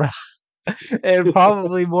Kedavra and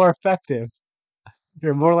probably more effective.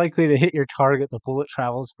 You're more likely to hit your target. The bullet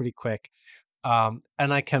travels pretty quick. And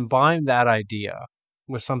I combined that idea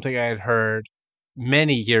with something I had heard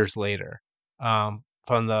many years later, from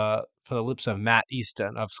the lips of Matt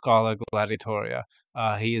Easton of Scala Gladiatoria.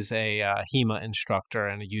 He is a HEMA instructor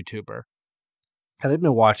and a YouTuber. And I've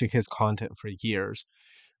been watching his content for years,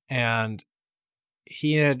 and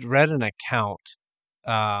he had read an account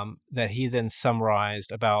that he then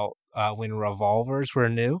summarized about when revolvers were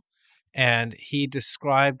new, and he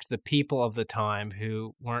described the people of the time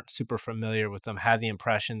who weren't super familiar with them had the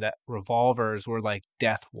impression that revolvers were like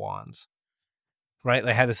death wands, right?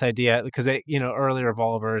 They had this idea because early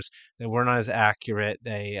revolvers, they were not as accurate.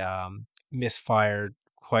 They misfired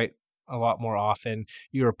quite a lot more often.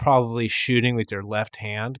 You were probably shooting with your left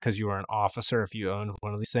hand because you were an officer if you owned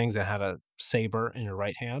one of these things and had a saber in your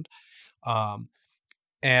right hand. Um,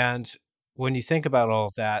 and when you think about all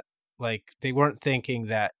of that, like they weren't thinking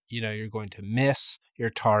that, you're going to miss your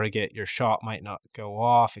target, your shot might not go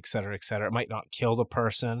off, et cetera, et cetera. It might not kill the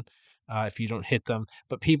person if you don't hit them.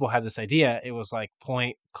 But people had this idea. It was like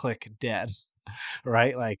point, click, dead,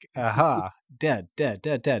 right? Like, aha, dead, dead,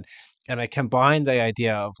 dead, dead. And I combined the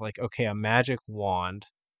idea of like, okay, a magic wand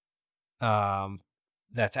um,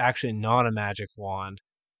 that's actually not a magic wand,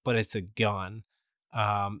 but it's a gun.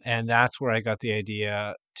 And that's where I got the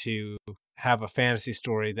idea to have a fantasy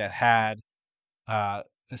story that had uh,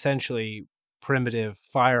 essentially primitive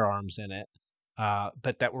firearms in it,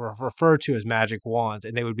 but that were referred to as magic wands,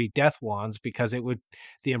 and they would be death wands because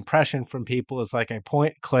the impression from people is like I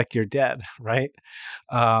point, click, you're dead, right?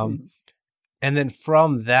 Um, and then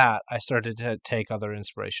from that, I started to take other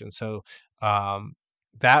inspiration. So um,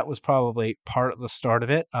 that was probably part of the start of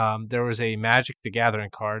it. There was a Magic the Gathering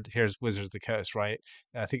card. Here's Wizards of the Coast, right?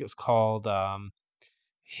 I think it was called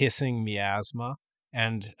Hissing Miasma,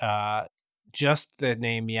 and just the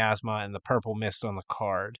name Miasma and the purple mist on the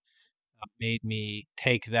card made me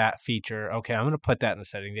take that feature. Okay, I'm going to put that in the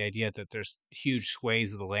setting. The idea that there's huge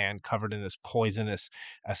swathes of the land covered in this poisonous,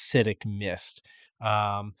 acidic mist.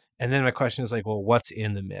 And then my question is like, well, what's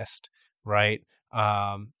in the mist, right?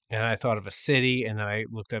 And I thought of a city, and then I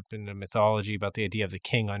looked up in the mythology about the idea of the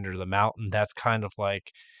king under the mountain. That's kind of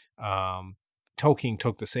like Tolkien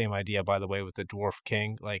took the same idea, by the way, with the dwarf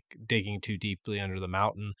king, like digging too deeply under the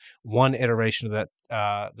mountain. One iteration of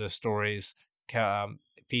that, the stories um,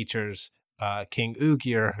 features King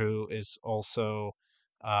Ugir, who is also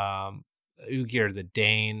um, Ugir the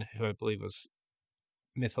Dane, who I believe was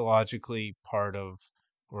mythologically part of,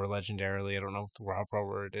 or legendarily, I don't know how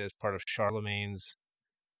proper it is, part of Charlemagne's,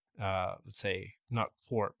 let's say, not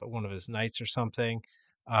court, but one of his knights or something.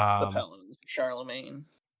 The Um, Paladins of Charlemagne.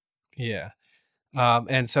 yeah.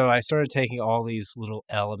 And so I started taking all these little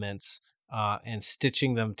elements and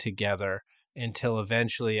stitching them together until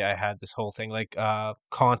eventually I had this whole thing. Like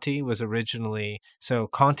Conti was originally, so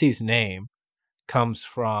Conti's name comes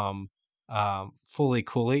from Fully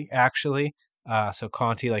Cooley, actually. So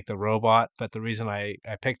Conti, like the robot. But the reason I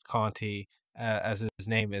picked Conti as his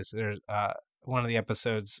name is there's one of the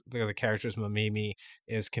episodes, the character's Mamimi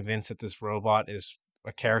is convinced that this robot is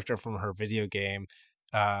a character from her video game,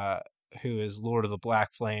 uh, who is Lord of the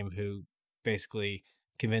Black Flame, who basically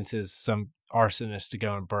convinces some arsonist to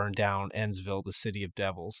go and burn down Ennsville, the city of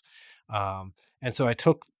devils. And so I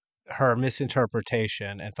took her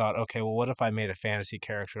misinterpretation and thought, okay, well, what if I made a fantasy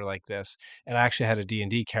character like this? And I actually had a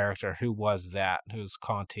D&D character who was that, who was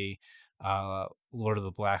Conti, Lord of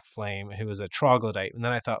the Black Flame, who was a troglodyte. And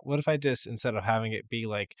then I thought, what if I just, instead of having it be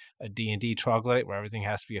like a D&D troglodyte where everything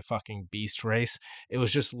has to be a fucking beast race, it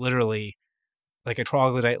was just literally like a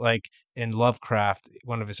troglodyte, like in Lovecraft,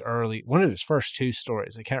 one of his first two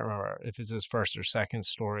stories. I can't remember if it's his first or second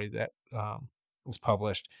story that was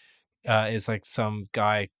published, is like some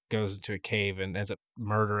guy goes into a cave and ends up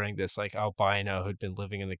murdering this like albino who'd been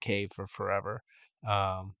living in the cave for forever.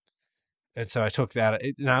 Um, and so I took that.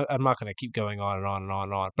 I'm not going to keep going on and on and on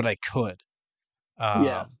and on, but I could.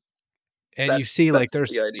 Yeah, Um, and you that's see, like,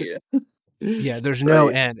 the idea. yeah, there's no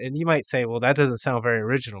Right. end. And you might say, well, that doesn't sound very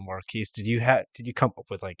original, Marquise. Did you come up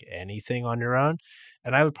with like anything on your own?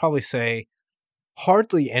 And I would probably say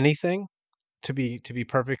hardly anything, to be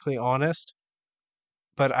perfectly honest.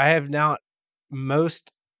 But I have not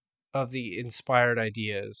most of the inspired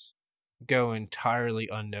ideas go entirely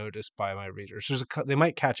unnoticed by my readers. They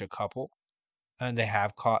might catch a couple, and they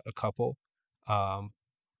have caught a couple, um,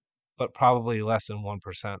 but probably less than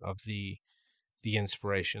 1% of the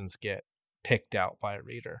inspirations get picked out by a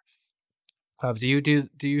reader. Do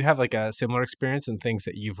you have like a similar experience in things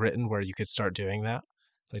that you've written where you could start doing that,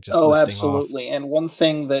 like just Oh, listing off? absolutely. And one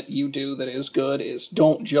thing that you do that is good is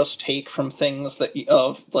don't just take from things that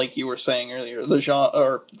of like you were saying earlier, the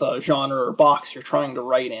genre or box you're trying to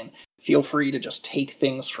write in. Feel free to just take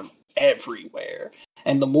things from everywhere.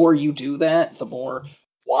 And the more you do that, the more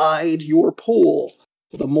wide your pool,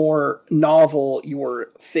 the more novel your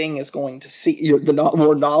thing is going to see.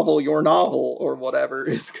 More novel your novel or whatever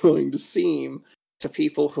is going to seem to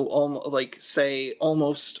people who like say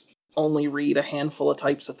almost only read a handful of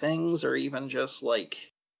types of things, or even just like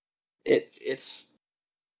it's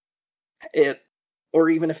it or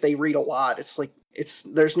even if they read a lot, it's like it's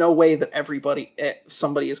there's no way that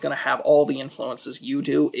somebody is going to have all the influences you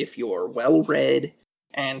do if you're well read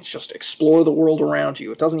and just explore the world around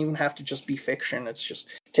you. It doesn't even have to just be fiction. It's just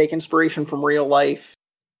take inspiration from real life.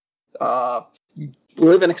 uh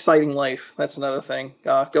Live an exciting life. That's another thing.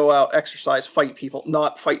 Go out, exercise, fight people.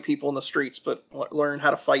 Not fight people in the streets, but learn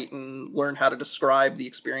how to fight and learn how to describe the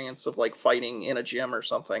experience of like fighting in a gym or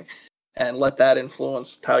something, and let that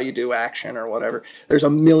influence how you do action or whatever. There's a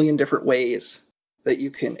million different ways that you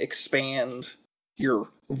can expand your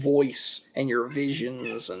voice and your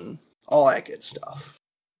visions and all that good stuff.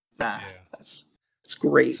 Nah, Yeah. that's it's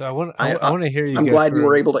great. So I, I I want to hear you I'm go glad you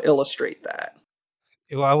were through. able to illustrate that.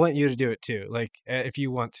 Well, I want you to do it too. Like, if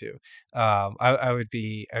you want to, I'd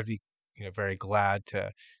be, very glad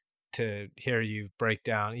to hear you break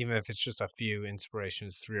down, even if it's just a few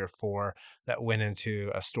inspirations, three or four that went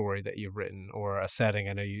into a story that you've written or a setting.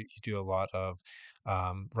 I know you do a lot of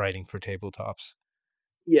writing for tabletops.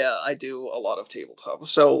 Yeah, I do a lot of tabletop.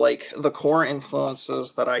 So, like, the core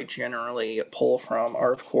influences that I generally pull from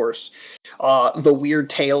are, of course, the Weird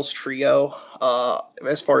Tales trio.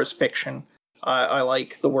 As far as fiction, I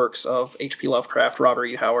like the works of H.P. Lovecraft, Robert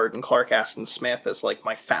E. Howard, and Clark Aston Smith as like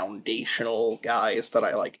my foundational guys that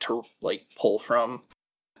I like to like pull from.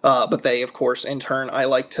 But they, of course, in turn, I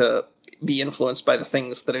like to be influenced by the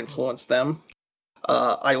things that influence them.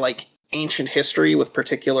 I like ancient history with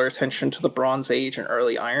particular attention to the Bronze Age and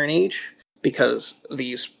early Iron Age because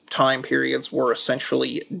these time periods were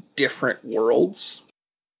essentially different worlds.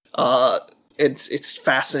 Uh, it's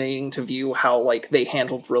fascinating to view how like they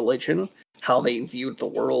handled religion, how they viewed the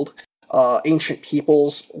world. Ancient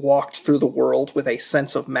peoples walked through the world with a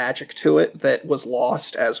sense of magic to it that was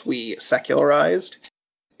lost as we secularized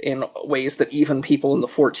in ways that even people in the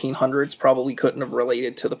 1400s probably couldn't have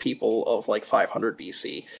related to the people of like 500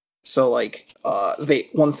 BC. So like they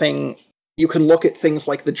one thing you can look at things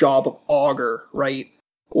like the job of augur, right?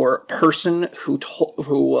 Or person who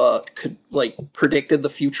could like predicted the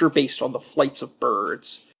future based on the flights of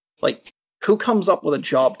birds. Like who comes up with a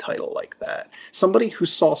job title like that? Somebody who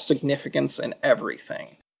saw significance in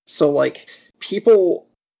everything. So like people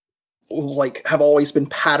like have always been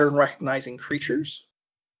pattern recognizing creatures,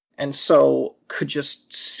 and so could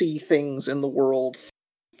just see things in the world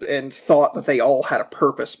and thought that they all had a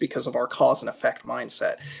purpose because of our cause and effect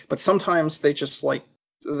mindset. But sometimes they just like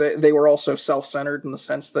they were also self-centered in the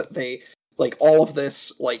sense that they like all of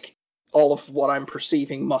this like all of what I'm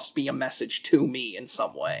perceiving must be a message to me in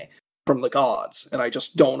some way from the gods, and I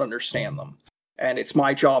just don't understand them. And it's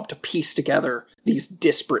my job to piece together these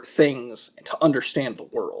disparate things to understand the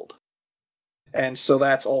world. And so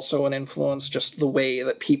that's also an influence, just the way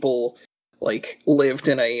that people like lived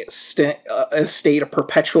in a state of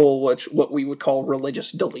perpetual, which what we would call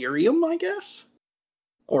religious delirium, I guess,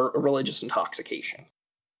 or a religious intoxication.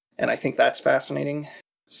 And I think that's fascinating.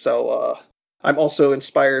 So I'm also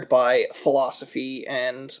inspired by philosophy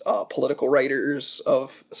and political writers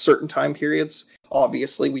of certain time periods.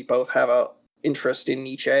 Obviously, we both have a interest in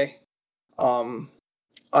Nietzsche. Um,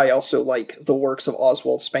 I also like the works of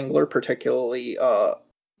Oswald Spengler, particularly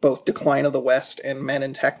both Decline of the West and Men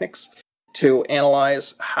and Technics, to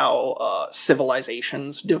analyze how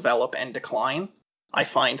civilizations develop and decline. I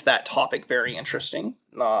find that topic very interesting.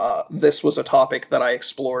 This was a topic that I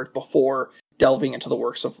explored before delving into the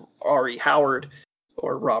works of R.E. Howard,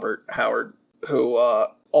 or Robert Howard, who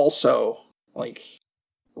also like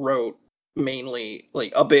wrote mainly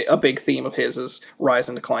like a big theme of his is rise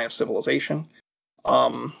and decline of civilization.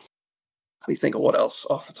 Let me think of what else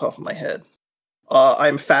off the top of my head.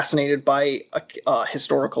 I'm fascinated by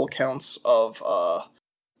historical accounts of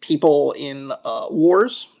people in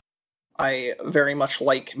wars. I very much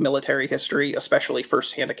like military history, especially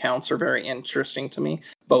first-hand accounts are very interesting to me,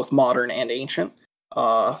 both modern and ancient.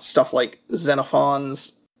 Stuff like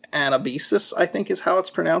Xenophon's Anabasis, I think is how it's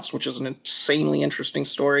pronounced, which is an insanely interesting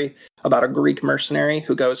story about a Greek mercenary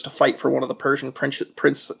who goes to fight for one of the Persian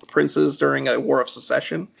princes during a war of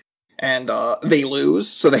secession. And they lose,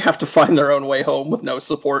 so they have to find their own way home with no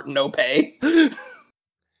support and no pay.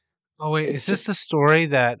 Oh wait, is It's this just, the story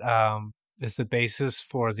that is the basis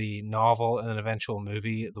for the novel and an eventual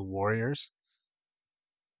movie, The Warriors?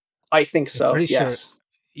 I think I'm so, pretty sure. yes.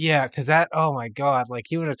 Yeah, because that. Oh my God! Like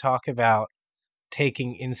you want to talk about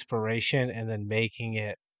taking inspiration and then making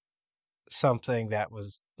it something that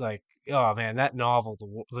was like, oh man, that novel,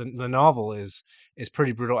 the novel is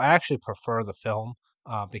pretty brutal. I actually prefer the film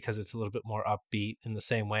because it's a little bit more upbeat. In the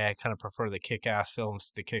same way, I kind of prefer the kick-ass films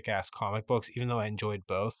to the kick-ass comic books, even though I enjoyed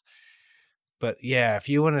both. But yeah, if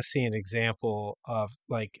you want to see an example of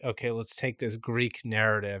like, okay, let's take this Greek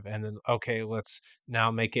narrative and then okay, let's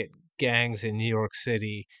now make it gangs in New York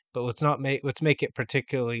City, but let's make it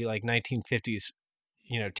particularly like 1950s,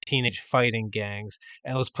 teenage fighting gangs,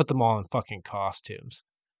 and let's put them all in fucking costumes,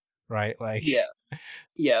 right? Like, Yeah,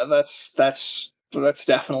 yeah, that's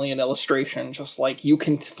definitely an illustration. Just like you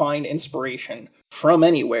can find inspiration from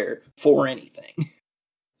anywhere for anything.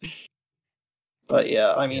 But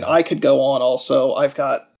yeah, I mean, yeah, I could go on also. I've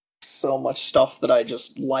got so much stuff that I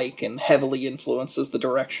just like and heavily influences the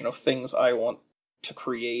direction of things I want to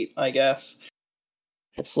create, I guess.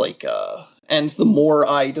 It's like and the more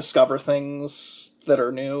I discover things that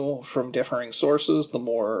are new from differing sources, the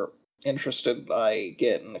more interested I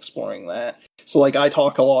get in exploring that. So like I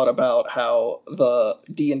talk a lot about how the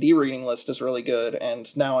D&D reading list is really good, and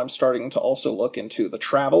now I'm starting to also look into the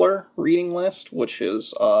Traveler reading list, which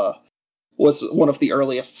is was one of the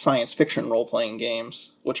earliest science fiction role playing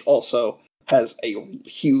games, which also has a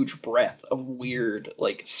huge breadth of weird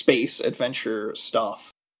like space adventure stuff.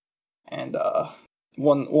 And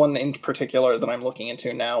one in particular that I'm looking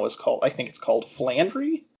into now is called, I think it's called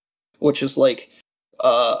Flandry, which is like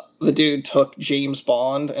the dude took James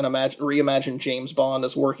Bond and reimagined James Bond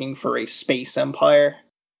as working for a space empire.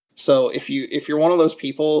 So if you're one of those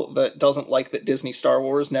people that doesn't like that Disney Star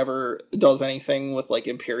Wars never does anything with like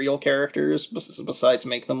imperial characters besides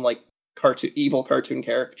make them like evil cartoon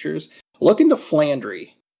caricatures, look into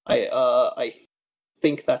Flandry. I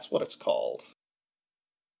think that's what it's called.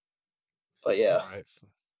 But all yeah, right.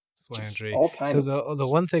 just Flandry. all kind So of the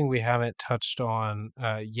one thing we haven't touched on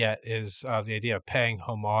yet is the idea of paying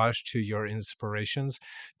homage to your inspirations.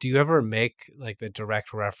 Do you ever make like the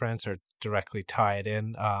direct reference or directly tie it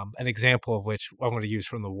in? An example of which I'm going to use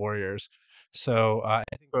from the Warriors. So I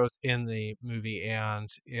think both in the movie and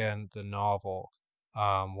in the novel,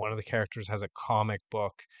 one of the characters has a comic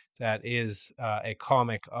book that is a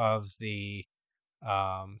comic of the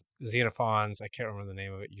Xenophons. I can't remember the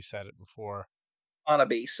name of it. You said it before. on a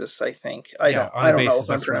basis, I think. I Yeah, don't on I a don't know basis, if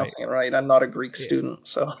I'm that's right. pronouncing it right. I'm not a Greek Yeah. student,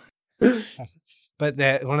 so But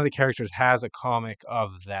that one of the characters has a comic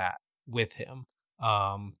of that with him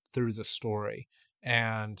through the story.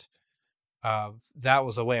 And that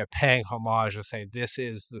was a way of paying homage to say this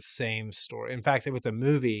is the same story. In fact, with the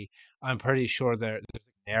movie, I'm pretty sure there's a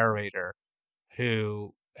narrator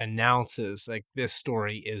who announces like this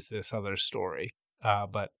story is this other story,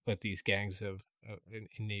 but with these gangs of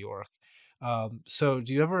in New York. So,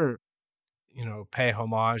 do you ever pay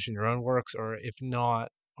homage in your own works, or if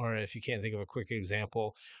not, or if you can't think of a quick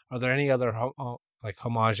example, are there any other like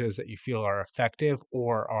homages that you feel are effective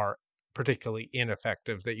or are particularly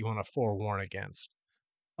ineffective that you want to forewarn against?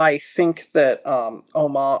 I think that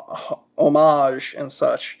homage and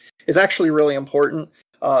such is actually really important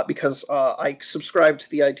because I subscribe to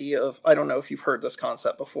the idea of, I don't know if you've heard this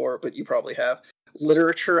concept before, but you probably have,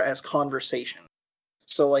 literature as conversation.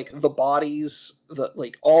 So like the bodies, the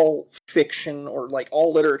like all fiction or like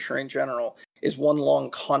all literature in general is one long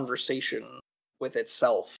conversation with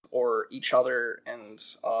itself or each other, and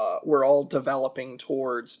we're all developing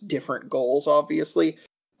towards different goals, obviously.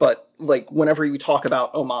 But like whenever you talk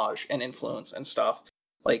about homage and influence and stuff,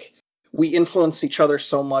 like we influence each other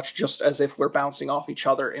so much just as if we're bouncing off each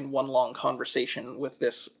other in one long conversation with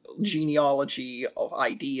this genealogy of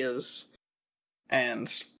ideas.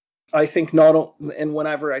 And I think not, and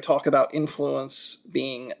whenever I talk about influence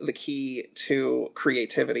being the key to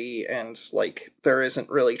creativity and like there isn't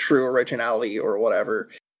really true originality or whatever,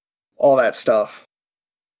 all that stuff,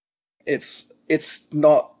 it's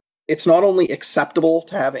not, it's not only acceptable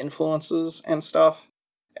to have influences and stuff,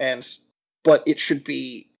 and but it should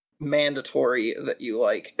be mandatory that you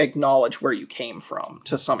like acknowledge where you came from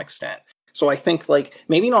to some extent. So I think like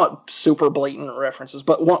maybe not super blatant references,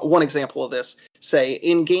 but one example of this, say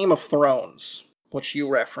in Game of Thrones, which you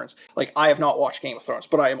reference, like I have not watched Game of Thrones,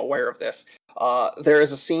 but I am aware of this. There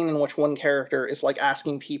is a scene in which one character is like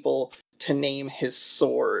asking people to name his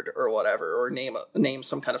sword or whatever, or name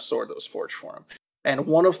some kind of sword that was forged for him. And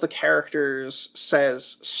one of the characters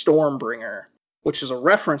says Stormbringer, which is a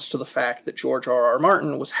reference to the fact that George R. R.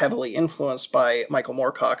 Martin was heavily influenced by Michael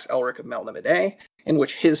Moorcock's Elric of Melniboné, in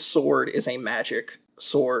which his sword is a magic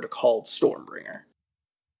sword called Stormbringer.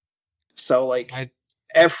 So, like, I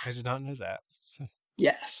I did not know that.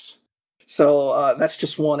 yes. So that's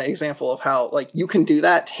just one example of how like you can do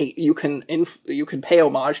that. You can pay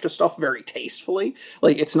homage to stuff very tastefully.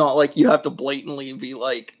 Like it's not like you have to blatantly be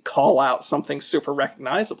like call out something super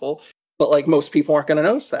recognizable. But like most people aren't going to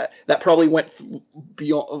notice that. That probably went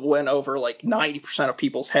over like 90% of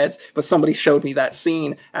people's heads. But somebody showed me that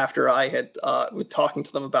scene after I had was talking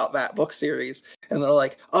to them about that book series, and they're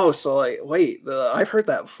like, "Oh, so like wait, I've heard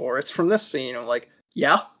that before. It's from this scene." I'm like,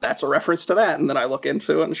 yeah, that's a reference to that. And then I look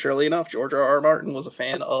into it, and surely enough, George R. R. Martin was a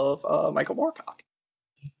fan of Michael Moorcock.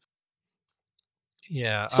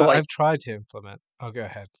 Yeah, So like, I've tried to implement. Oh, go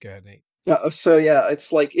ahead, Nate. so yeah,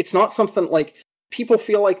 it's like it's not something like people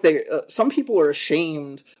feel like they. Some people are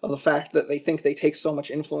ashamed of the fact that they think they take so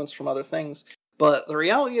much influence from other things. But the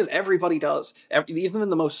reality is, everybody does. Even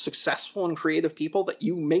the most successful and creative people, that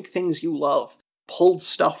you make things you love, pulled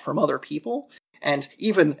stuff from other people, and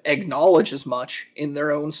even acknowledge as much in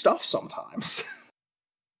their own stuff sometimes.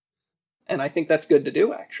 And I think that's good to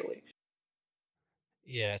do, actually.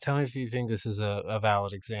 Yeah, tell me if you think this is a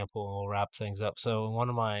valid example, and we'll wrap things up. So, in one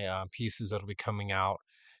of my pieces that'll be coming out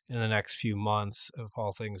in the next few months, if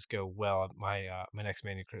all things go well, my next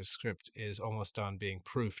manuscript is almost done being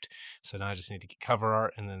proofed. So now I just need to get cover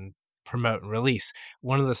art and then promote and release.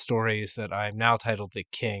 One of the stories that I've now titled "The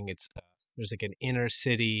King." It's there's like an inner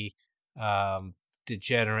city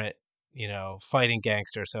degenerate, fighting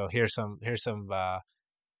gangster. So here's some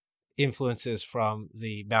influences from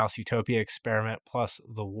the Mouse Utopia experiment, plus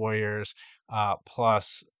the Warriors,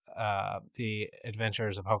 plus the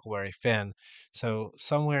Adventures of Huckleberry Finn. So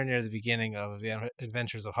somewhere near the beginning of the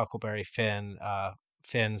Adventures of Huckleberry Finn,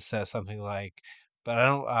 Finn says something like, "But I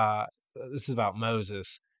don't." This is about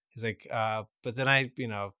Moses. He's like, "But then I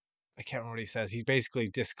can't remember what he says. He basically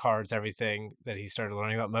discards everything that he started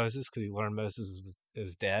learning about Moses because he learned Moses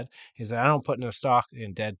is dead. He said, I don't put no stock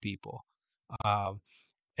in dead people." Um,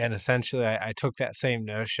 and essentially, I took that same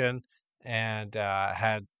notion and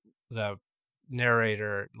had the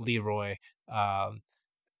narrator Leroy, um,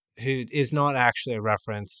 who is not actually a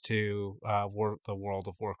reference to the World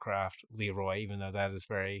of Warcraft Leroy, even though that is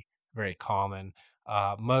very very common.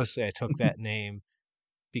 Mostly, I took that name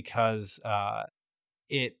because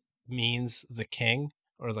it means the king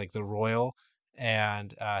or like the royal,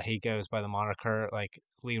 and he goes by the moniker like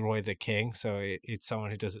Leroy the King. So it's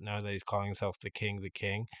someone who doesn't know that he's calling himself the king, the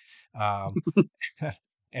king. Um,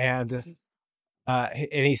 and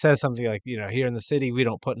and he says something like, here in the city we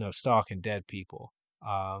don't put no stock in dead people.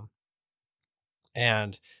 Um,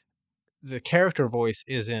 and the character voice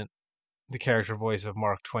isn't the character voice of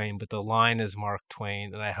Mark Twain, but the line is Mark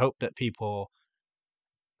Twain, and I hope that people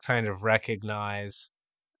kind of recognize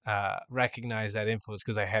that influence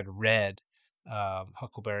because I had read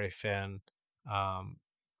Huckleberry Finn um,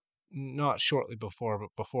 not shortly before, but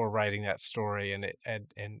before writing that story, and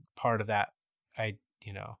part of that, I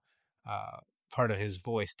you know, uh, part of his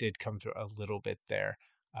voice did come through a little bit there.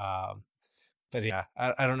 Um, but yeah,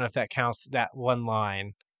 I don't know if that counts. That one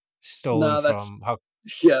line stolen No, that's from Huck.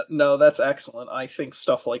 yeah, no, that's excellent. I think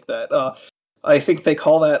stuff like that. I think they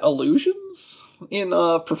call that illusions in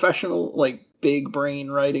professional, like, big brain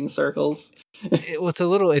writing circles.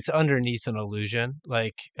 It's underneath an illusion.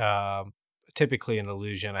 Like typically an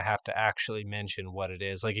illusion, I have to actually mention what it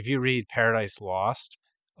is. Like if you read Paradise Lost,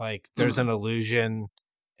 like there's Mhm. an illusion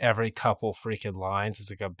every couple freaking lines. It's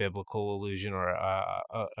like a biblical illusion or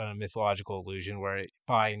a mythological illusion where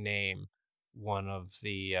by name one of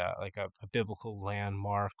the like a biblical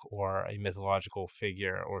landmark or a mythological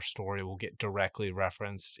figure or story will get directly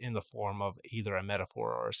referenced in the form of either a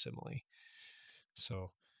metaphor or a simile.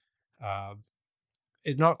 So uh,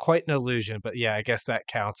 it's not quite an illusion, but yeah, I guess that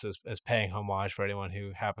counts as paying homage for anyone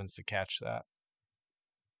who happens to catch that.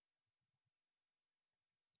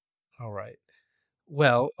 All right.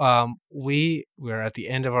 Well, we're at the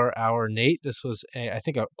end of our hour, Nate. This was I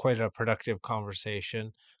think quite a productive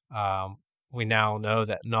conversation. Um, we now know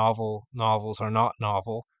that novels are not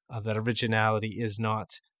novel. That originality is not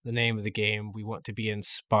the name of the game. We want to be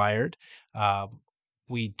inspired. Um,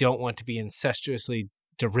 we don't want to be incestuously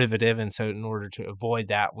derivative, and so in order to avoid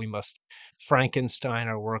that, we must Frankenstein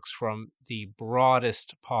our works from the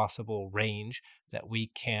broadest possible range that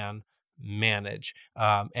we can manage.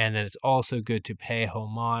 And then it's also good to pay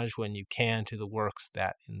homage when you can to the works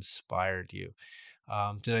that inspired you.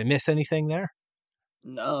 Did I miss anything there?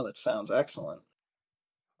 No, that sounds excellent.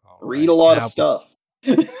 All Read a right. lot of stuff.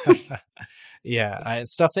 Yeah,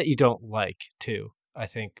 stuff that you don't like too. I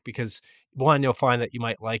think because one, you'll find that you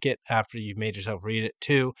might like it after you've made yourself read it.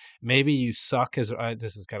 Two, maybe you suck as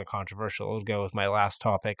this is kind of controversial. I'll go with my last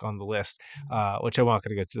topic on the list, which I'm not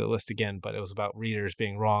going to go through the list again, but it was about readers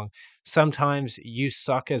being wrong. Sometimes you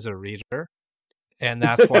suck as a reader, and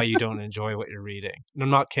that's why you don't enjoy what you're reading. And I'm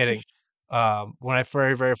not kidding. When I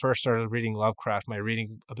very first started reading Lovecraft, my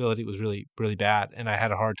reading ability was really really bad, and I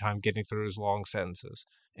had a hard time getting through his long sentences,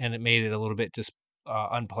 and it made it a little bit just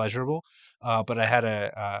unpleasurable. But I had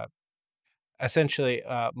essentially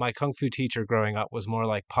my kung fu teacher growing up was more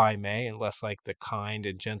like Pai Mei and less like the kind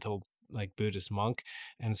and gentle like Buddhist monk,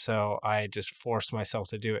 and so I just forced myself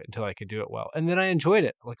to do it until I could do it well, and then I enjoyed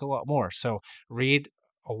it like a lot more. So read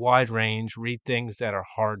a wide range, read things that are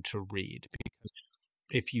hard to read, because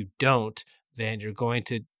if you don't, then you're going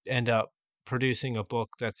to end up producing a book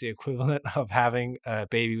that's the equivalent of having a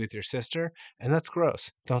baby with your sister, and that's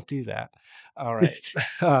gross. Don't do that. All right. Is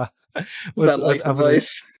Uh, that life I'm gonna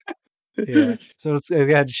advice? yeah. So it's I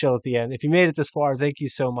had to show at the end. If you made it this far, thank you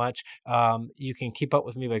so much. You can keep up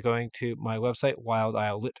with me by going to my website,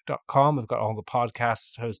 wildislelit.com. I've got all the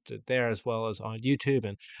podcasts hosted there as well as on YouTube.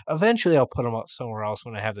 And eventually I'll put them up somewhere else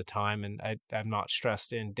when I have the time and I'm not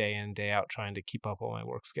stressed in, day out, trying to keep up on my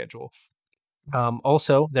work schedule.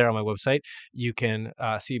 Also, there on my website, you can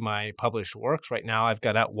see my published works. Right now, I've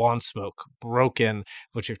got out Wand Smoke, Broken,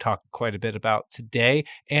 which we've talked quite a bit about today,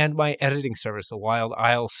 and my editing service, the Wild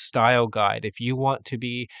Isle Style Guide. If you want to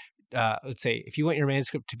be let's say if you want your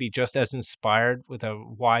manuscript to be just as inspired with a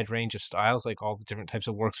wide range of styles, like all the different types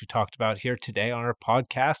of works we talked about here today on our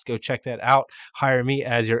podcast, go check that out. Hire me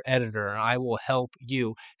as your editor, and I will help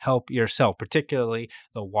you help yourself, particularly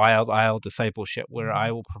the Wild Isle Discipleship, where I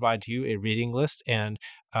will provide you a reading list and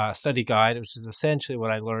study guide, which is essentially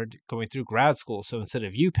what I learned going through grad school. So instead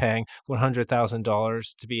of you paying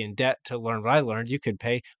 $100,000 to be in debt to learn what I learned, you could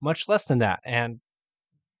pay much less than that and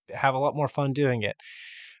have a lot more fun doing it.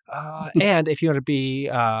 And if you want to be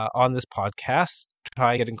on this podcast,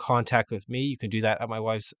 try and get in contact with me. You can do that at my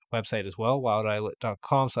wife's website as well,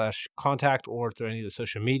 wildislet.com/contact, or through any of the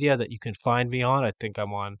social media that you can find me on. I think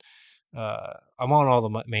I'm on all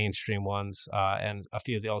the mainstream ones and a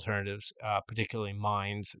few of the alternatives, particularly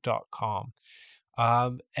minds.com.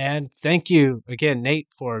 And thank you again, Nate,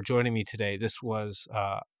 for joining me today. This was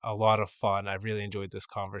a lot of fun. I really enjoyed this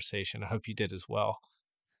conversation. I hope you did as well.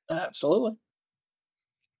 Absolutely.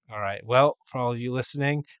 All right. Well, for all of you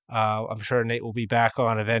listening, I'm sure Nate will be back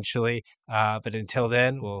on eventually. But until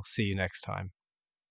then, we'll see you next time.